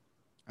Trebek.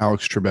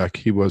 Alex Trebek.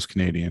 He was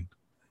Canadian.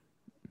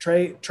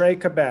 Trey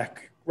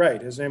Quebec.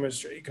 Right. His name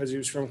was because he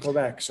was from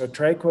Quebec. So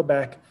Trey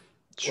Quebec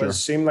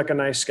seemed like a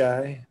nice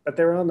guy, but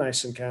they're all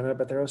nice in Canada,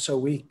 but they're also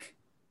weak.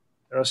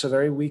 They're also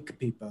very weak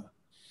people.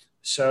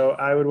 So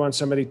I would want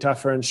somebody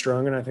tougher and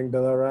strong, and I think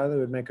Bill O'Reilly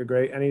would make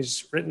and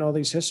he's written all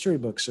these history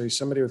books, so he's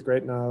somebody with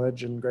great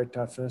knowledge and great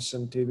toughness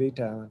and TV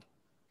talent.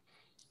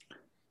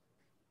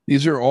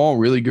 These are all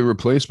really good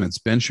replacements.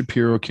 Ben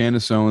Shapiro,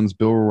 Candace Owens,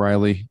 Bill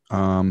O'Reilly.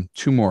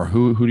 Two more.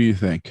 Who do you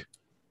think?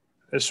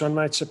 This one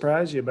might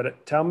surprise you,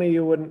 but tell me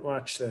you wouldn't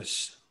watch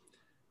this.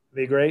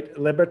 The great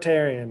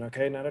libertarian,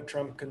 okay, not a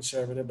Trump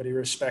conservative, but he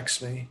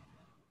respects me.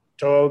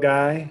 Tall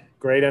guy,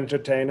 great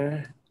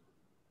entertainer.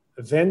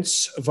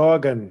 Vince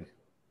Vaughn.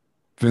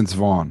 Vince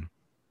Vaughn.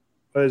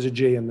 Well, there's a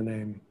G in the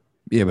name.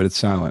 Yeah, but it's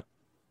silent.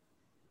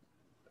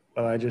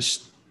 Well, I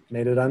just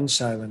made it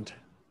unsilent.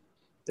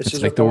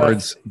 It's like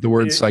the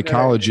word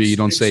psychology. You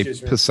don't say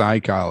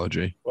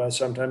psychology. Well,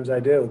 sometimes I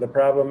do. The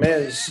problem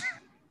is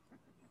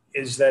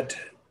that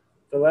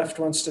the left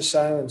wants to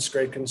silence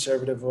great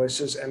conservative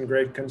voices and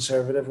great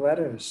conservative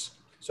letters.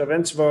 So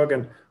Vince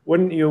Vaughn,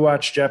 wouldn't you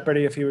watch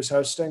Jeopardy if he was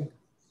hosting?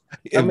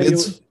 Yeah,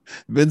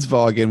 Vince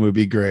Vaughn would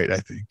be great, I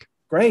think.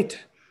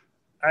 Great.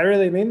 I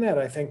really mean that.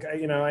 I think, I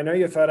know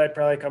you thought I'd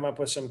probably come up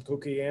with some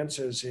kooky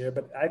answers here,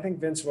 but I think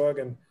Vince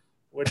Vaughn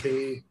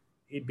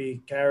he'd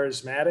be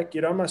charismatic.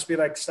 You'd almost be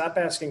like, stop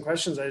asking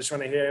questions. I just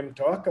want to hear him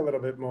talk a little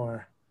bit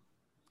more.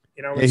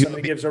 When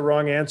somebody gives a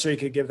wrong answer, he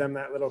could give them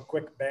that little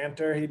quick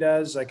banter he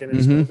does, like in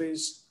his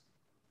movies.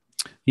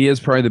 He has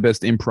probably the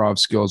best improv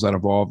skills out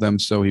of all of them,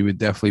 so he would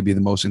definitely be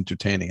the most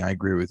entertaining. I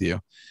agree with you.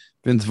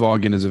 Vince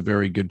Vaughn is a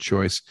very good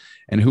choice.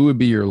 And who would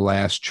be your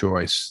last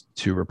choice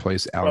to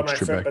replace Alex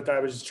Trebek? But I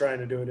was trying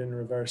to do it in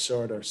reverse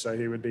order, so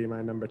he would be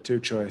my number 2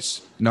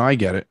 choice. No, I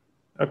get it.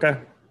 Okay.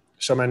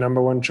 So my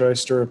number 1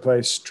 choice to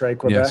replace Trey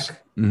Quebec. Yes.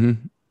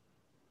 Mm-hmm.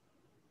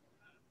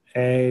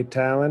 A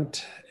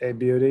talent, a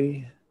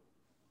beauty,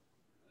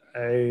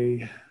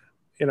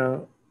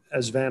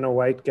 as Vanna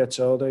White gets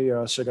older, you're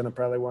also going to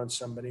probably want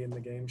somebody in the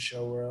game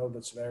show world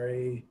that's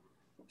very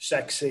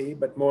sexy,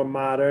 but more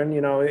modern.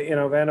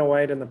 Vanna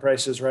White and the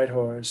Price is Right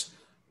whores.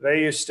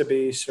 They used to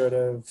be sort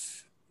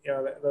of,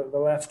 the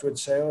left would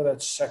say, oh,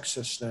 that's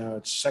sexist now.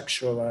 It's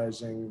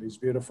sexualizing these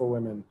beautiful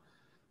women.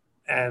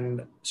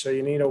 And so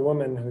you need a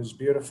woman who's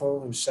beautiful,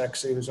 who's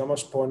sexy, who's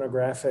almost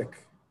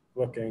pornographic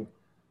looking,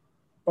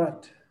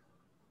 but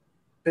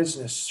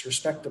business,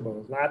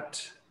 respectable,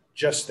 not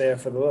just there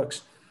for the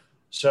looks.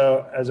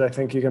 So as I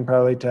think you can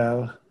probably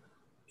tell,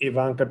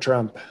 Ivanka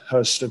Trump,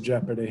 host of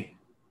Jeopardy.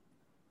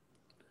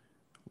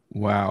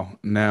 Wow.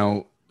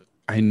 Now,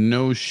 I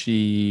know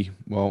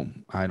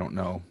I don't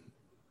know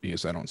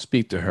because I don't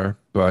speak to her,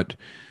 but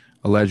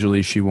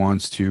allegedly she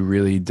wants to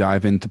really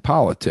dive into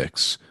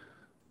politics.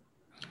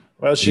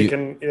 Well, they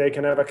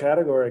can have a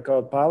category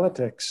called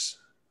politics,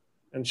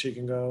 and she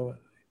can go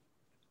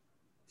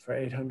for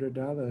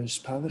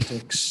 $800,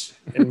 politics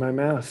in my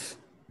mouth.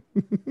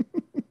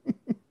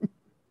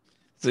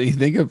 So you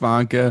think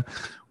Ivanka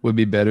would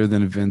be better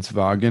than Vince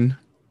Vaughn?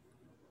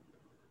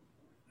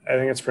 I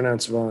think it's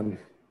pronounced Vaughn.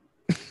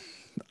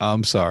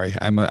 I'm sorry.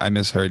 I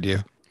misheard you.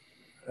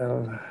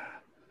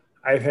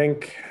 I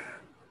think,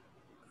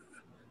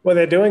 well,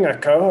 they're doing a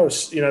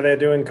co-host. They're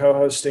doing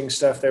co-hosting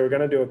stuff. They were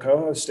going to do a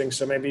co-hosting,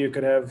 so maybe you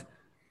could have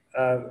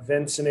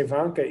Vince and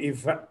Ivanka.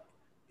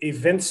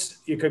 Vince,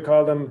 you could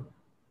call them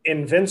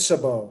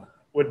Invincible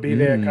would be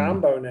their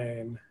combo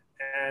name.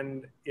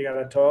 And you got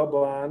a tall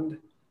blonde,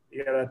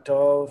 you got a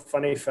tall,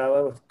 funny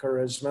fella with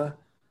charisma.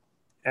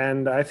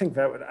 And I think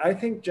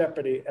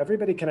Jeopardy,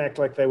 everybody can act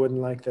like they wouldn't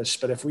like this,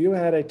 but if you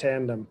had a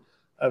tandem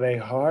of a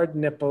hard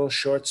nipple,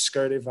 short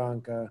skirt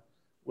Ivanka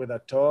with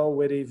a tall,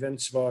 witty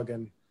Vince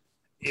Vaughn,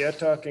 you're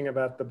talking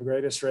about the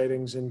greatest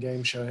ratings in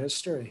game show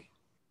history.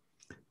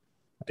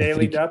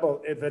 Daily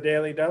Double. If the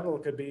Daily Double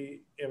could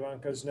be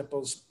Ivanka's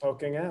nipples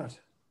poking out.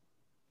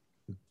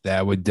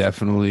 That would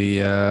definitely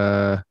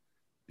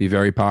be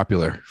very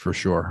popular for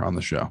sure on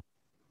the show.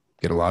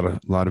 Get a lot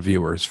of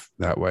viewers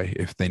that way.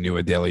 If they knew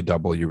a Daily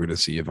Double, you were going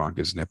to see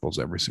Ivanka's nipples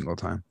every single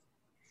time.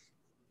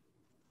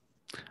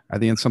 I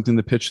think it's something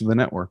to pitch to the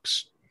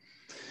networks.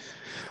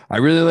 I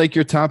really like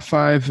your top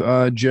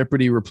 5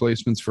 Jeopardy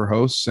replacements for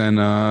hosts, and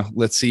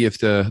let's see if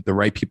the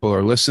right people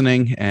are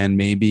listening, and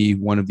maybe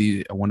one of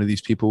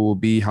these people will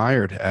be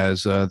hired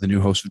as the new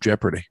host of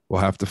Jeopardy.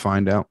 We'll have to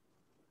find out.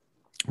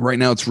 Right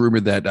now, it's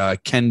rumored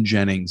that Ken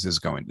Jennings is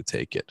going to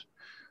take it.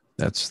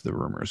 That's the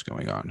rumors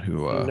going on.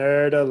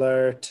 Nerd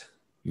alert.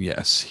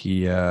 Yes,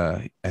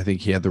 I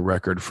think he had the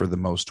record for the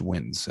most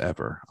wins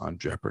ever on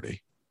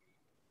Jeopardy.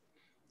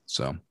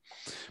 So,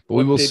 but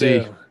we will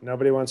see.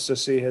 Nobody wants to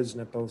see his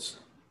nipples.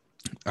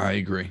 I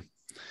agree.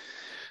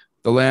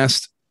 The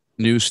last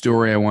news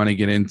story I want to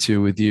get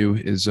into with you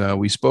is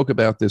we spoke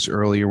about this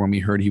earlier when we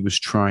heard he was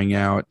trying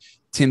out.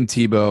 Tim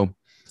Tebow,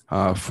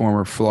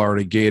 former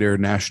Florida Gator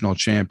national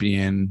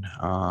champion,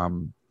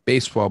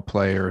 baseball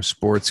player, a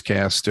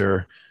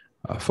sportscaster,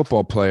 a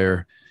football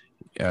player,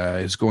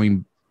 is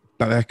going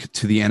back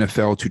to the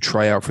NFL to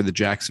try out for the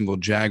Jacksonville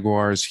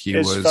Jaguars.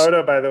 His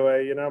photo, by the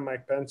way,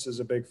 Mike Pence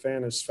is a big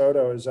fan. His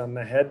photo is on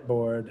the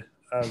headboard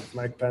of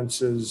Mike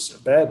Pence's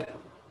bed.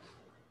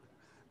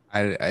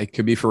 I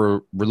could be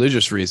for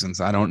religious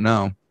reasons. I don't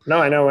know. No,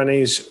 I know when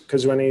he's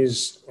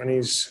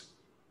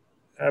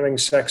having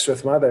sex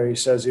with mother, he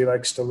says he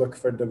likes to look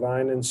for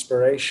divine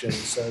inspiration.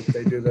 So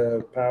they do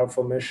the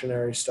powerful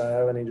missionary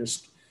style, and he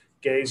just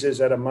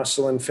gazes at a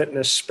muscle and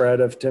fitness spread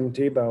of Tim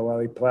Tebow while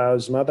he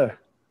plows mother.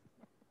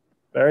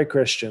 Very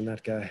Christian,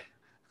 that guy.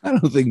 I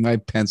don't think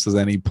Mike Pence does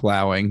any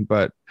plowing,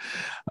 but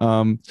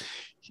Tim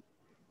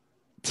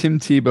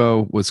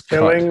Tebow was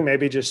tilling,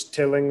 maybe just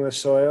tilling the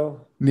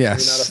soil.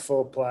 Yes. Maybe not a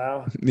full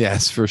plow.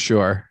 Yes, for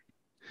sure.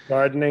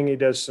 Gardening, he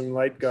does some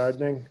light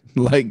gardening.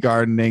 Light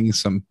gardening,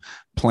 some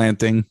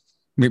planting.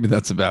 Maybe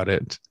that's about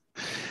it.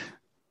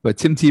 But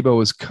Tim Tebow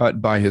was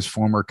cut by his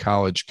former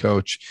college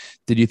coach.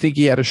 Did you think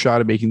he had a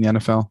shot at making the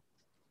NFL?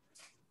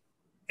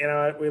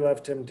 We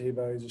love Tim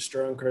Tebow. He's a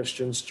strong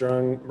Christian,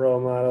 strong role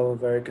model,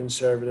 very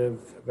conservative,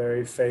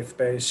 very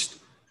faith-based.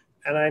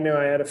 And I knew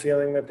I had a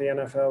feeling that the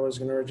NFL was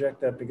going to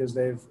reject that because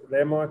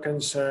they're more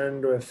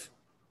concerned with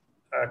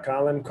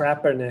Colin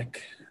Kaepernick.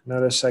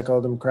 Notice I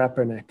called him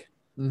Kaepernick.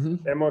 Mm-hmm.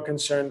 They're more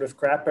concerned with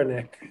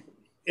Kaepernick,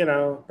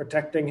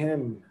 protecting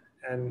him.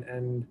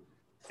 And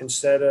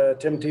instead,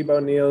 Tim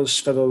Tebow kneels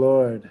for the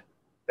Lord.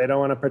 They don't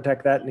want to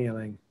protect that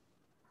kneeling.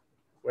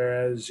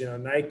 Whereas,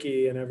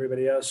 Nike and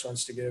everybody else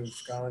wants to give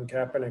Colin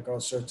Kaepernick all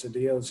sorts of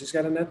deals. He's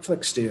got a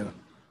Netflix deal.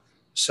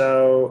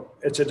 So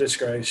it's a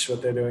disgrace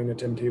what they're doing to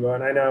Tim Tebow.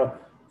 And I know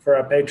for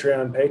our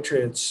Patreon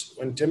Patriots,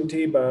 when Tim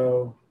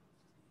Tebow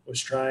was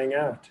trying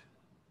out,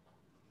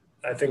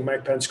 I think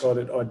Mike Pence called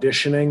it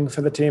auditioning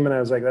for the team. And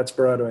I was like, that's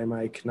Broadway,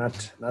 Mike,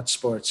 not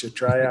sports. You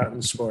try out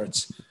in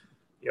sports.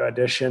 You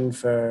audition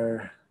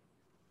for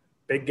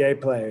big gay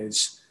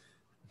plays.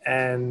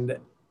 And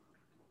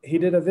he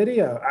did a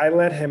video. I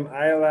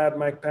allowed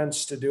Mike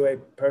Pence to do a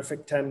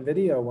perfect 10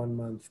 video one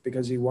month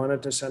because he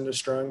wanted to send a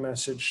strong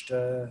message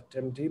to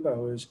Tim Tebow,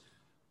 who's,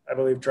 I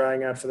believe,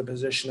 trying out for the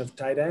position of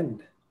tight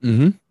end.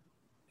 Mm-hmm.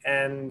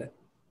 And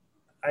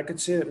I could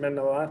see it meant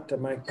a lot to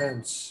Mike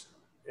Pence.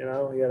 He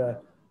had a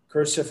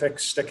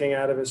crucifix sticking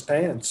out of his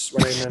pants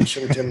when he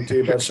mentioned Tim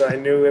Tebow. So I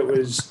knew it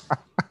was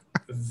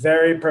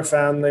very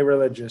profoundly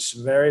religious,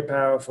 very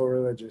powerful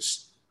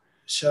religious.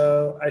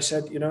 So I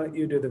said, you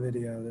do the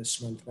video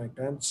this month, Mike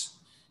Pence.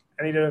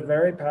 And he did a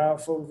very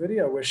powerful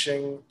video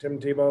wishing Tim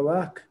Tebow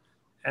luck.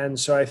 And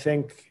so I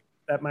think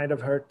that might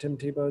have hurt Tim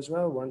Tebow as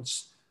well.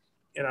 Once,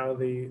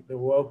 the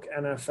woke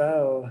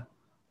NFL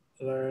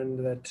learned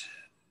that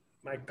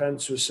Mike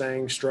Pence was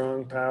saying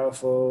strong,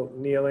 powerful,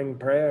 kneeling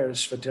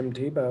prayers for Tim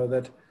Tebow,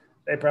 that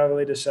they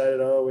probably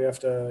decided, we have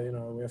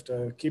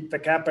to keep the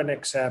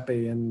Kaepernicks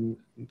happy and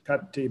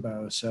cut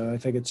Tebow. So I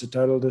think it's a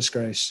total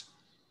disgrace.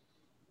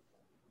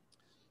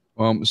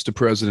 Well, Mr.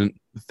 President,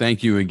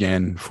 thank you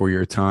again for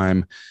your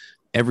time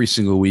every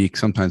single week,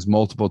 sometimes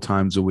multiple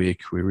times a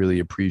week. We really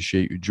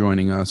appreciate you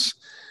joining us.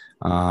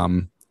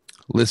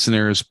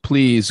 Listeners,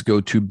 please go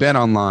to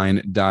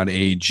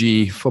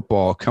betonline.ag.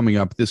 Football coming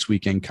up this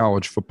weekend,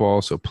 college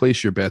football. So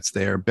place your bets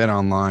there,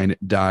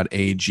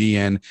 betonline.ag.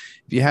 And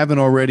if you haven't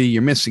already,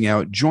 you're missing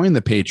out. Join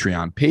the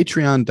Patreon,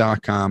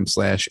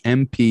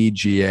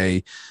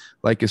 patreon.com/MPGA.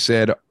 Like I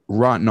said,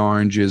 Rotten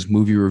Oranges,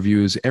 movie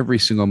reviews every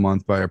single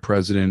month by our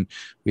president.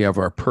 We have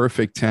our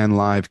Perfect 10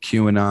 live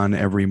QAnon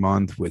every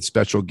month with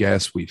special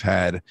guests. We've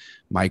had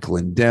Mike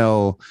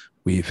Lindell.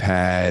 We've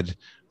had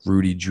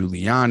Rudy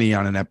Giuliani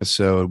on an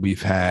episode.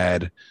 We've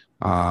had,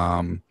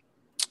 we're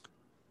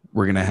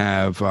going to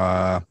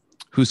have,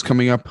 who's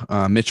coming up?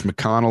 Mitch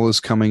McConnell is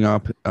coming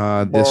up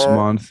this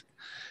month.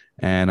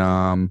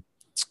 And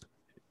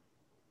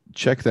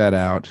check that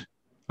out.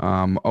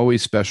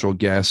 Always special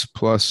guests.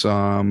 Plus,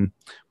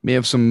 may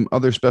have some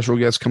other special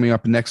guests coming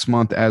up next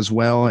month as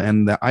well.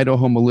 And the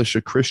Idaho Militia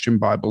Christian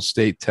Bible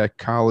State Tech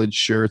College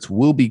shirts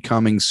will be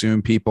coming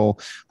soon, people.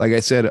 Like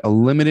I said, a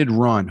limited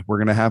run. We're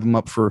going to have them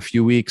up for a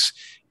few weeks.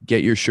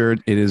 Get your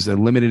shirt. It is a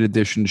limited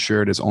edition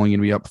shirt. It's only going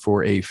to be up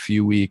for a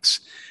few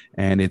weeks.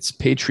 And it's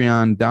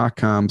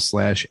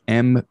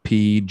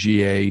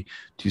patreon.com/MPGA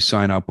to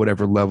sign up,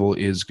 whatever level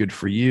is good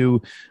for you.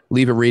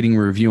 Leave a rating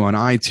review on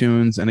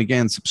iTunes. And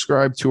again,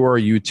 subscribe to our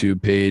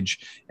YouTube page,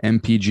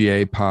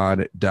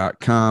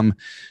 mpgapod.com.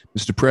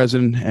 Mr.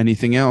 President,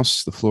 anything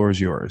else? The floor is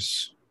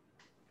yours.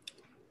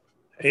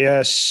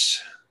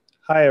 Yes.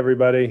 Hi,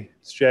 everybody.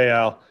 It's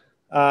JL.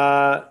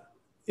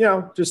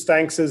 Just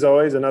thanks as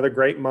always. Another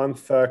great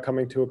month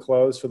coming to a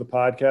close for the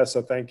podcast.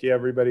 So thank you,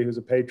 everybody who's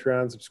a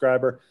Patreon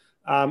subscriber.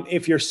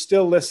 If you're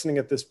still listening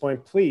at this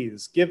point,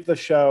 please give the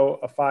show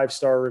a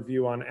 5-star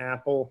review on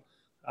Apple.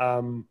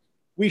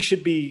 We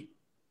should be,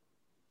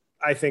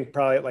 I think,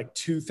 probably at like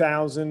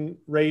 2,000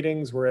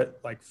 ratings. We're at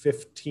like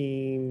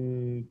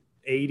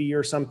 1,580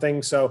 or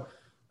something. So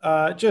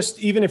just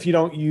even if you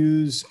don't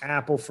use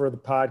Apple for the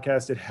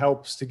podcast, it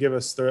helps to give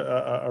us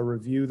a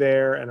review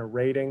there and a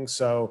rating.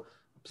 So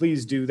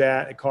please do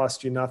that. It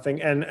costs you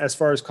nothing. And as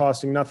far as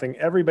costing nothing,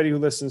 everybody who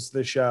listens to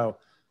the show,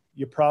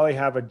 you probably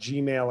have a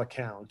Gmail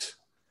account.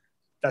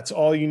 That's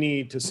all you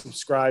need to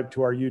subscribe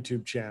to our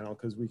YouTube channel,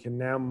 because we can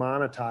now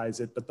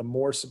monetize it. But the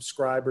more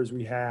subscribers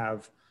we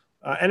have,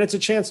 and it's a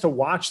chance to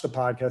watch the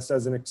podcast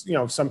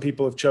as some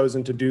people have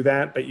chosen to do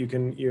that, but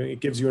it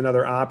gives you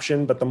another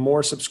option. But the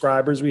more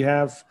subscribers we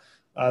have,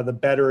 the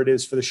better it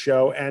is for the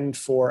show and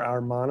for our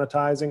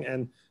monetizing.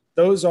 And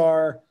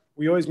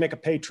we always make a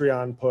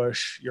Patreon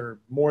push. You're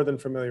more than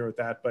familiar with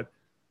that, but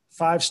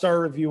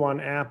 5-star review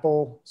on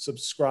Apple,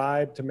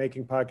 subscribe to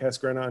Making Podcasts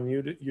Great on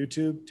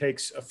YouTube,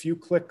 takes a few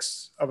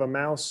clicks of a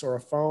mouse or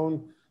a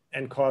phone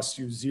and costs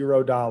you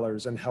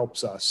 $0 and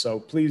helps us. So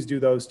please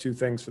do those 2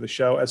 things for the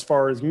show. As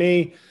far as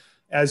me,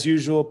 as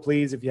usual,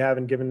 please, if you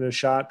haven't given it a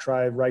shot,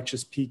 try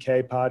Righteous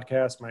PK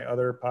podcast, my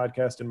other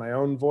podcast in my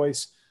own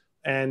voice.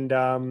 And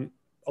a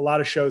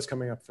lot of shows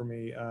coming up for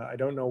me. I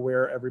don't know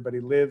where everybody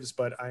lives,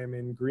 but I am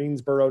in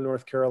Greensboro,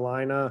 North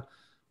Carolina,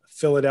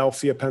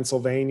 Philadelphia,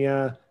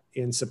 Pennsylvania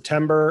in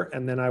September.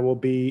 And then I will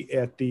be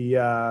at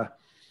in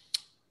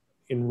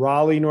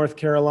Raleigh, North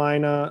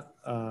Carolina,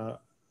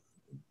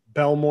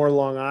 Belmore,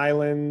 Long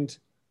Island,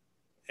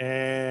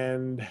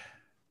 and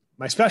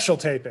my special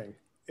taping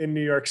in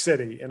New York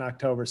City in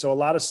October. So a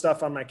lot of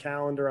stuff on my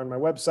calendar, on my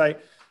website,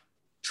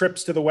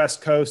 trips to the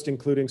West Coast,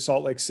 including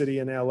Salt Lake City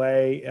and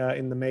LA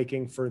in the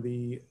making for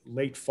the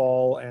late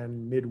fall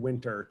and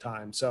midwinter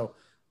time. So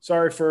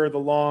sorry for the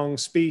long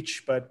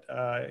speech, but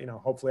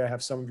hopefully I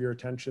have some of your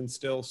attention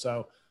still.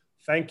 So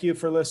thank you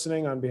for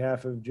listening on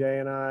behalf of Jay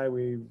and I.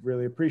 We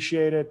really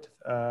appreciate it.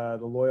 The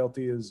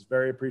loyalty is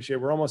very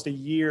appreciated. We're almost a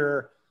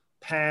year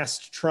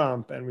past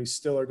Trump and we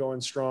still are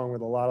going strong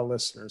with a lot of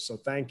listeners. So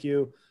thank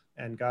you,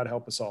 and God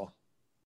help us all.